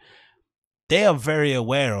entry. They are very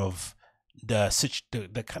aware of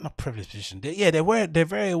the kind of privileged position. They're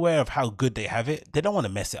very aware of how good they have it. They don't want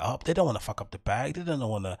to mess it up. They don't want to fuck up the bag. They don't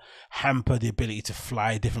want to hamper the ability to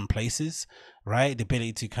fly different places, right? The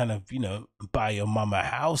ability to kind of, you know, buy your mama a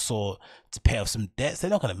house or to pay off some debts. They're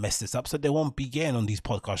not going to mess this up, so they won't be getting on these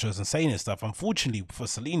podcast shows and saying this stuff. Unfortunately for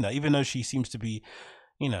Selena, even though she seems to be,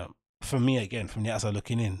 you know, for me, again, from the outside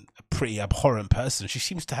looking in, pretty abhorrent person. She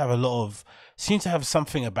seems to have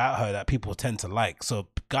something about her that people tend to like. So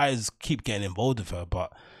guys keep getting involved with her,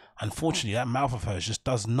 but unfortunately, that mouth of hers just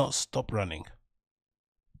does not stop running.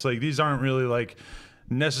 It's like these aren't really like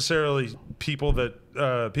necessarily people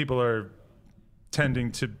that people are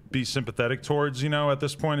tending to be sympathetic towards, at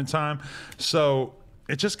this point in time. So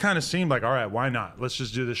it just kind of seemed like, all right, why not? Let's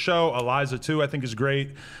just do the show. Eliza too, I think, is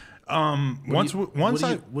great. What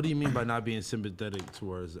do you mean by not being sympathetic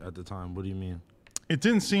towards at the time? What do you mean? It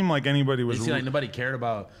didn't seem like anybody was. It seemed like nobody cared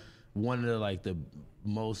about one of the like the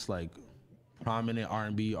most like prominent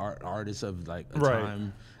R&B artists of like a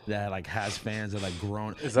time that like has fans that like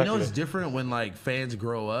grown. Exactly. It's different when like fans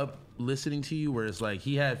grow up listening to you, where it's like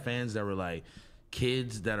he had fans that were like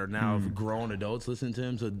kids that are now grown adults listening to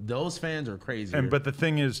him. So those fans are crazy. But the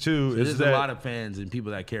thing is too, there's a lot of fans and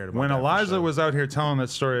people that cared about. When Eliza was out here telling that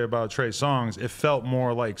story about Trey Songz, it felt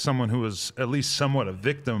more like someone who was at least somewhat a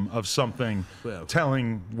victim of something,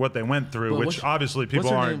 telling what they went through, which obviously people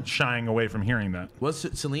aren't shying away from hearing that.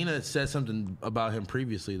 Selena said something about him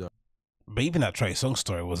previously though. But even that Trey Songz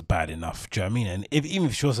story was bad enough. Do you know what I mean? And even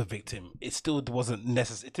if she was a victim, it still wasn't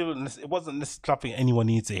necessary. It wasn't something anyone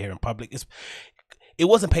needs to hear in public. It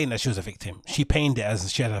wasn't painting that she was a victim. She painted it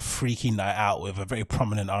as she had a freaky night out with a very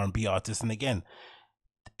prominent R&B artist. And again,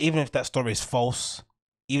 even if that story is false,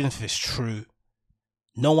 even if it's true,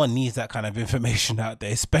 no one needs that kind of information out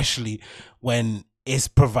there, especially when it's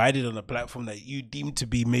provided on a platform that you deem to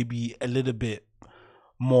be maybe a little bit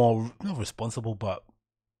more, not responsible, but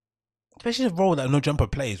especially the role that No Jumper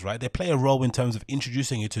plays, right? They play a role in terms of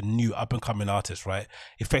introducing you to new up-and-coming artists, right?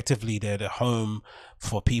 Effectively, they're the home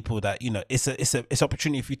for people that, it's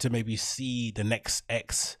opportunity for you to maybe see the next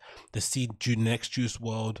X, the next Juice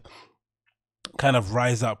WRLD kind of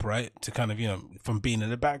rise up, right? To kind of, from being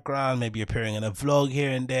in the background, maybe appearing in a vlog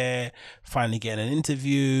here and there, finally getting an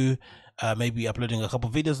interview, maybe uploading a couple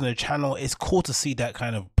of videos on their channel. It's cool to see that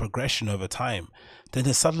kind of progression over time. Then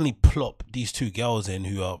to suddenly plop these two girls in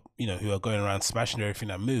who are going around smashing everything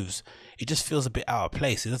that moves, it just feels a bit out of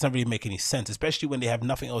place. It doesn't really make any sense, especially when they have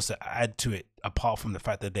nothing else to add to it apart from the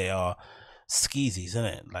fact that they are skeezies, isn't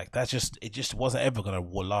it? Like it just wasn't ever gonna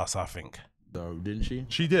last, I think. Though, didn't she?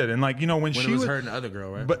 She did, and like when she was her and the other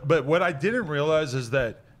girl, right? But what I didn't realize is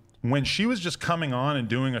that when she was just coming on and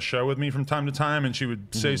doing a show with me from time to time, and she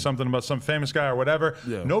would say something about some famous guy or whatever,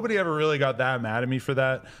 nobody ever really got that mad at me for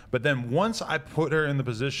that. But then once I put her in the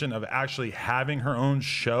position of actually having her own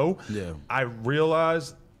show, I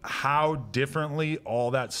realized how differently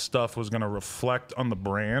all that stuff was going to reflect on the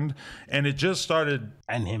brand. And it just started...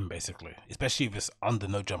 And him, basically. Especially if it's on the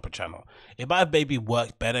No Jumper channel. It might have maybe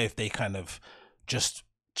worked better if they kind of just...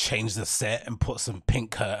 change the set and put some pink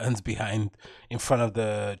curtains in front of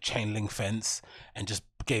the chain link fence and just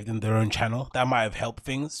gave them their own channel. That might have helped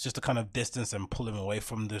things, just to kind of distance and pull them away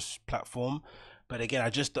from this platform. But again,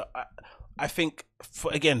 I think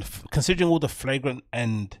considering all the flagrant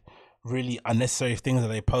and really unnecessary things that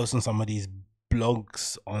they post on some of these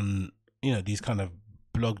blogs on these kind of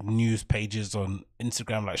blog news pages on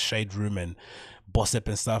Instagram like Shade Room and Bossip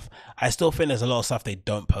and stuff, I still think there's a lot of stuff they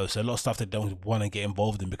don't post, a lot of stuff they don't want to get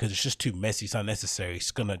involved in because it's just too messy, it's unnecessary.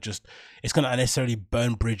 It's gonna unnecessarily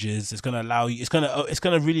burn bridges. It's gonna allow you, it's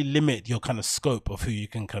gonna really limit your kind of scope of who you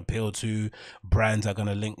can appeal to. Brands are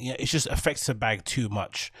gonna link, it just affects the bag too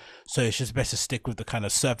much. So it's just best to stick with the kind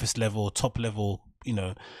of surface level, top level,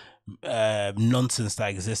 nonsense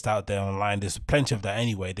that exists out there online. There's plenty of that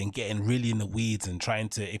anyway, than getting really in the weeds and trying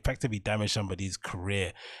to effectively damage somebody's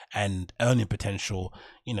career and earning potential,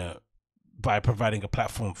 by providing a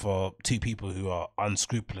platform for two people who are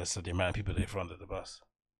unscrupulous of the amount of people they throw under the bus.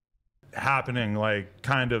 Happening like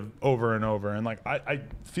kind of over and over, and like I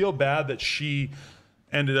feel bad that she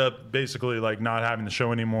ended up basically like not having the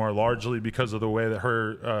show anymore, largely because of the way that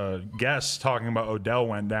her guests talking about Odell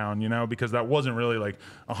went down, because that wasn't really like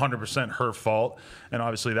 100% her fault. And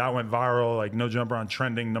obviously that went viral, like No Jumper on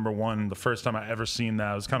trending #1. The first time I ever seen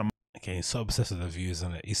that, it was kind of... Okay, he's so obsessed with the views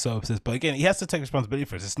on it. He's so obsessed. But again, he has to take responsibility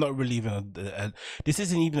for it. It's not really even this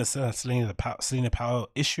isn't even a Selena Powell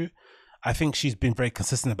issue. I think she's been very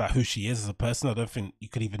consistent about who she is as a person. I don't think you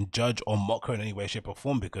could even judge or mock her in any way, shape, or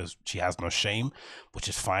form because she has no shame, which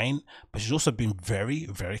is fine. But she's also been very,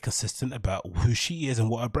 very consistent about who she is and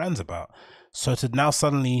what her brand's about. So to now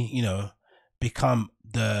suddenly, become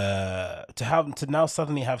to now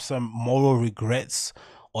suddenly have some moral regrets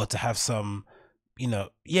or to have some,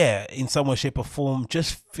 in some way, shape, or form,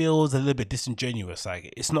 just feels a little bit disingenuous.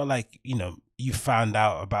 Like it's not like, you found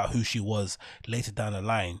out about who she was later down the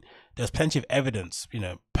line. there's plenty of evidence, you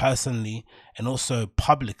know, personally and also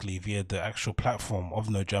publicly via the actual platform of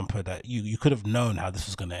No Jumper, that you could have known how this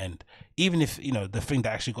was going to end. Even if, you know, the thing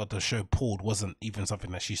that actually got the show pulled wasn't even something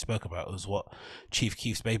that she spoke about, it was what Chief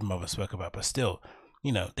Keef's baby mother spoke about. But still,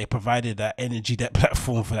 you know, they provided that energy, that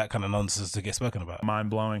platform for that kind of nonsense to get spoken about. Mind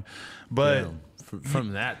blowing. But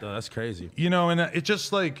from that though, that's crazy. You know, and it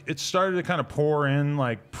just like, it started to kind of pour in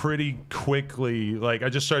like pretty quickly. Like I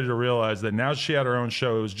just started to realize that now she had her own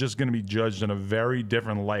show, it was just going to be judged in a very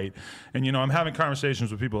different light. And, you know, I'm having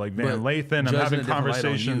conversations with people like Van Lathan. I'm having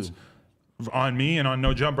conversations on me and on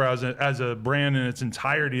No Jumper as a brand in its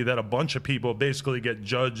entirety, that a bunch of people basically get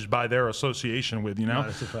judged by their association with, you know.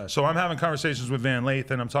 So I'm having conversations with Van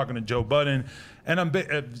Lathan, I'm talking to Joe Budden, and I'm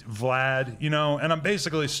Vlad, you know, and I'm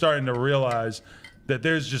basically starting to realize that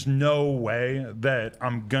there's just no way that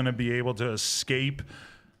I'm gonna be able to escape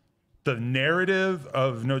the narrative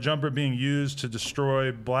of No Jumper being used to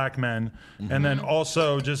destroy black men, and then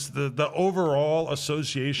also just the overall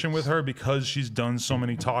association with her because she's done so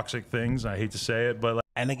many toxic things. I hate to say it, but like,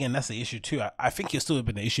 and again, that's the issue too. I think it's still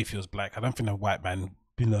been an issue if he was black. I don't think a white man,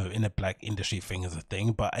 you know, in a black industry thing is a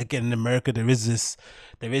thing. But again, in America, there is this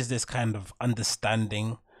kind of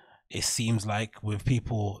understanding, it seems like, with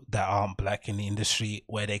people that aren't black in the industry,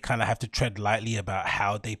 where they kind of have to tread lightly about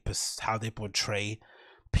how they portray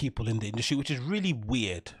people in the industry, which is really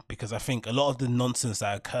weird, because I think a lot of the nonsense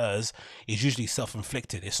that occurs is usually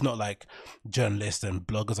self-inflicted. It's not like journalists and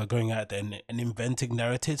bloggers are going out there and inventing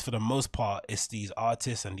narratives. For the most part, it's these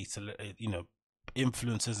artists and these, you know,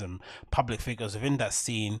 influencers and public figures within that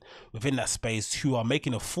scene, within that space, who are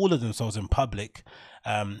making a fool of themselves in public,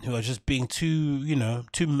 who are just being too, you know,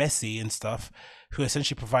 too messy and stuff, who are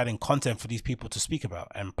essentially providing content for these people to speak about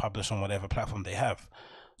and publish on whatever platform they have.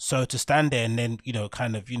 So to stand there and then, you know,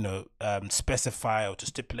 kind of, you know, specify or to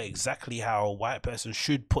stipulate exactly how a white person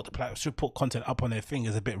should put content up on their thing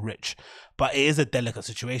is a bit rich, but it is a delicate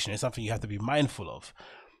situation. It's something you have to be mindful of.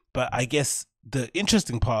 But I guess the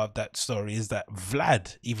interesting part of that story is that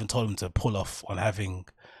Vlad even told him to pull off on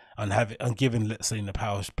giving, let's say, the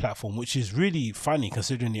Power platform, which is really funny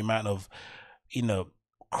considering the amount of, you know,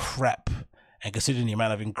 crap and considering the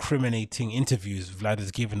amount of incriminating interviews Vlad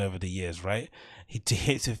has given over the years, right?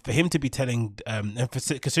 For him to be telling, and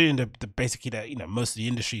considering the basically that, you know, most of the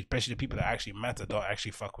industry, especially the people that actually matter, don't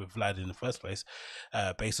actually fuck with Vlad in the first place,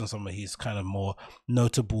 based on some of his kind of more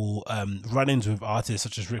notable run-ins with artists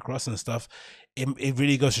such as Rick Ross and stuff, it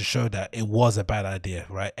really goes to show that it was a bad idea,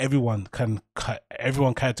 right? Everyone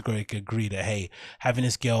categorically agree that, hey, having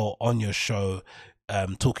this girl on your show,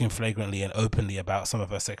 talking flagrantly and openly about some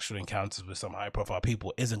of her sexual encounters with some high-profile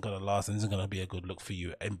people isn't going to last and isn't going to be a good look for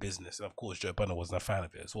you in business. And of course, Joe Budden wasn't a fan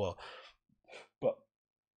of it as well. But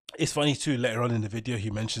it's funny too, later on in the video, he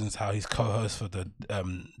mentions how he's co-host for the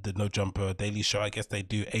No Jumper Daily Show. I guess they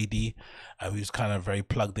do AD, who's kind of very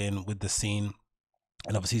plugged in with the scene.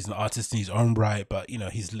 And obviously he's an artist in his own right, but, you know,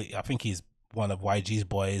 I think he's one of YG's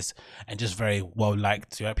boys and just very well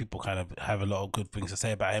liked. You know, people kind of have a lot of good things to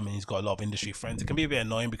say about him, and he's got a lot of industry friends. It can be a bit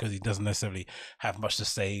annoying because he doesn't necessarily have much to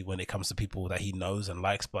say when it comes to people that he knows and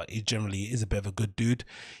likes, but he generally is a bit of a good dude.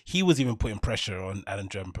 He was even putting pressure on Adam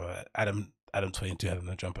 22,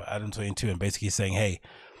 and basically saying, hey,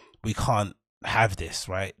 we can't have this,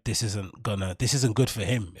 right? This isn't good for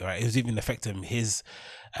him, right? It was even affecting his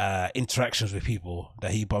interactions with people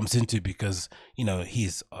that he bumps into, because, you know,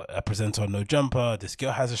 he's a presenter on No Jumper, this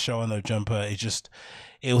girl has a show on No Jumper. It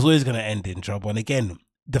was always going to end in trouble. And again,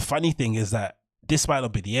 the funny thing is that this might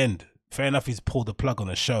not be the end. Fair enough, he's pulled the plug on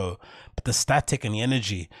the show, but the static and the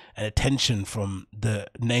energy and attention from the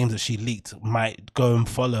names that she leaked might go and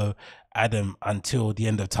follow Adam until the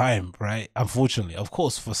end of time, right? Unfortunately, of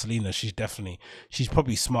course, for Selena, she's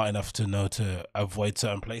probably smart enough to know to avoid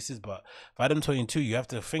certain places. But for Adam 22, you have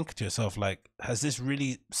to think to yourself, like, has this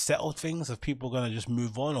really settled things? Are people going to just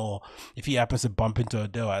move on? Or if he happens to bump into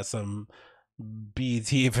Adele at some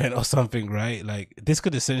BET event or something, right? Like, this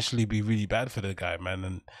could essentially be really bad for the guy, man.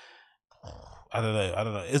 And I don't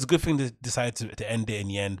know. It's a good thing to decide to end it in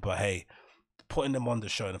the end, but hey, putting them on the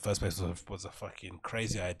show in the first place was a fucking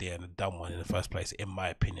crazy idea and a dumb one in the first place, in my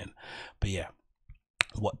opinion. But yeah,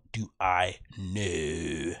 what do I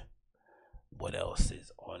know? What else is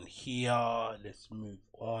on here? Let's move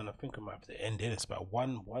on. I think I might have to end it. It's about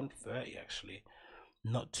 1:30 actually.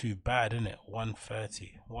 Not too bad, isn't it?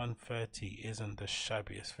 1:30. 1:30 isn't the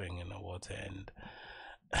shabbiest thing in the world to end.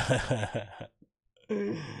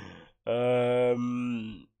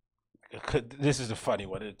 This is a funny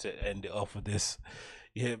one to end it off with this.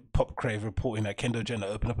 You hear Pop Crave reporting that Kendall Jenner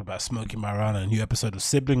opened up about smoking marijuana. A new episode of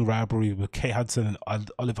Sibling Rivalry with Kate Hudson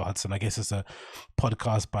and Oliver Hudson. I guess it's a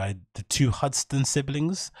podcast by the two Hudson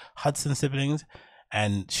siblings.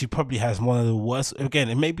 And she probably has one of the worst. Again,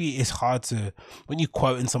 it maybe it's hard to, when you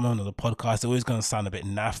quoting someone on the podcast, it's always going to sound a bit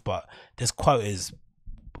naff, but this quote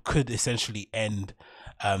could essentially end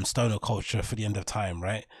stoner culture for the end of time,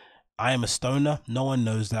 right? I am a stoner. No one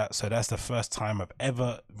knows that. So that's the first time I've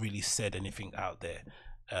ever really said anything out there,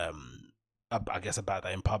 I guess, about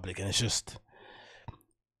that in public. And it's just,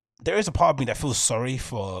 there is a part of me that feels sorry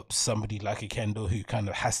for somebody like a Kendall who kind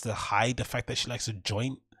of has to hide the fact that she likes a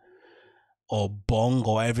joint or bong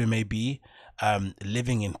or whatever it may be,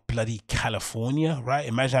 living in bloody California, right?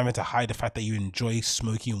 Imagine having to hide the fact that you enjoy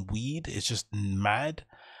smoking weed. It's just mad.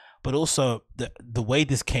 But also the way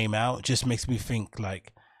this came out just makes me think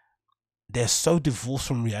like they're so divorced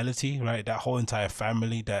from reality, right? That whole entire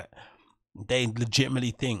family, that they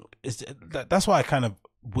legitimately think that's why I kind of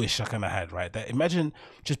wish I kind of had, right? That imagine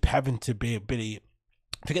just having to be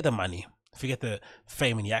forget the money, forget the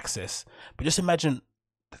fame and the access, but just imagine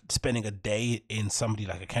spending a day in somebody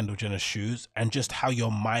like a Kendall Jenner's shoes and just how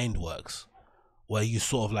your mind works, where you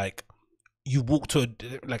sort of like, you walk to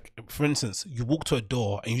for instance, you walk to a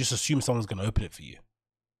door and you just assume someone's going to open it for you,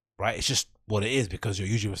 right? It's just what it is because you're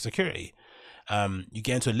usually with security. You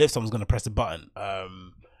get into a lift, someone's going to press the button.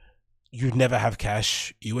 You never have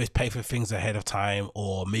cash. You always pay for things ahead of time,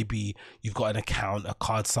 or maybe you've got an account, a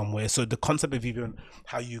card somewhere. So the concept of even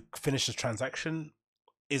how you finish the transaction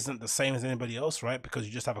isn't the same as anybody else, right? Because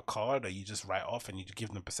you just have a card that you just write off and you give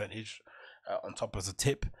them a percentage on top as a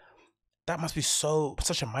tip. That must be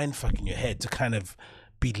such a mindfuck in your head to kind of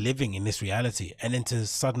be living in this reality, and then to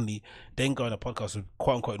suddenly then go on a podcast with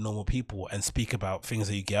quote unquote normal people and speak about things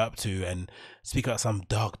that you get up to and speak about some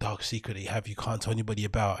dark secret that you can't tell anybody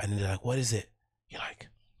about, and they're like, what is it? You're like,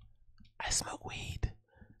 I smoke weed.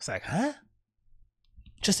 It's like, huh?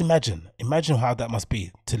 Just imagine how that must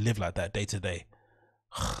be to live like that day to day.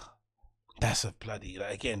 That's a bloody,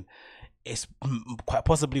 like, again, it's quite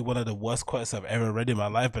possibly one of the worst quotes I've ever read in my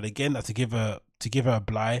life. But again, to give her a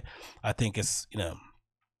bly, I think it's,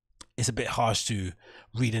 it's a bit harsh to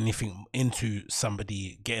read anything into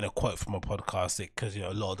somebody getting a quote from a podcast, because a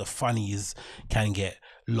lot of the funnies can get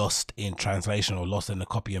lost in translation or lost in the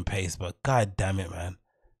copy and paste. But god damn it, man,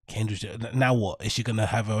 Kendrick, now what? Is she gonna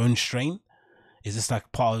have her own strain? Is this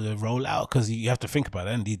like part of the rollout? Because you have to think about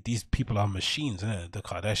it, and these people are machines, isn't it? The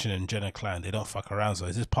Kardashian and Jenner clan, they don't fuck around. So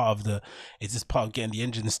is this part of getting the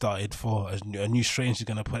engine started for a new strain she's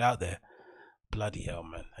gonna put out there? Bloody hell,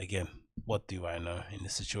 man. Again, what do I know in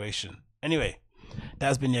this situation? Anyway, that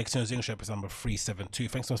has been the Agostinho Zinga Show, episode number 372.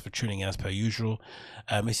 Thanks so much for tuning in as per usual.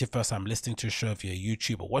 It's your first time listening to a show via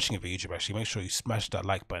YouTube or watching it via YouTube. Actually, make sure you smash that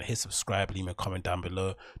like button, hit subscribe, leave me a comment down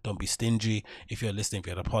below. Don't be stingy. If you're listening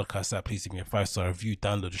via the podcast app, please leave me a 5-star review,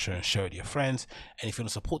 download the show and share it with your friends. And if you want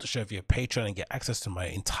to support the show via Patreon and get access to my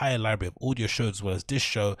entire library of audio shows as well as this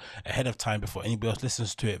show ahead of time before anybody else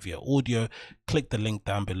listens to it via audio, click the link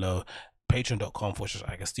down below.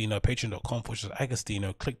 Patreon.com/Agostinho,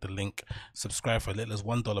 Patreon.com/Agostinho. Click the link, subscribe for as little as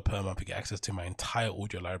 $1 per month to get access to my entire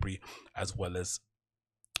audio library, as well as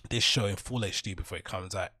this show in full HD before it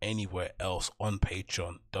comes out anywhere else on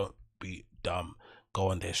Patreon. Don't be dumb.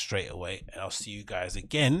 Go on there straight away, and I'll see you guys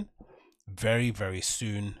again very, very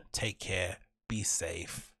soon. Take care. Be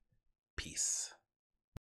safe. Peace.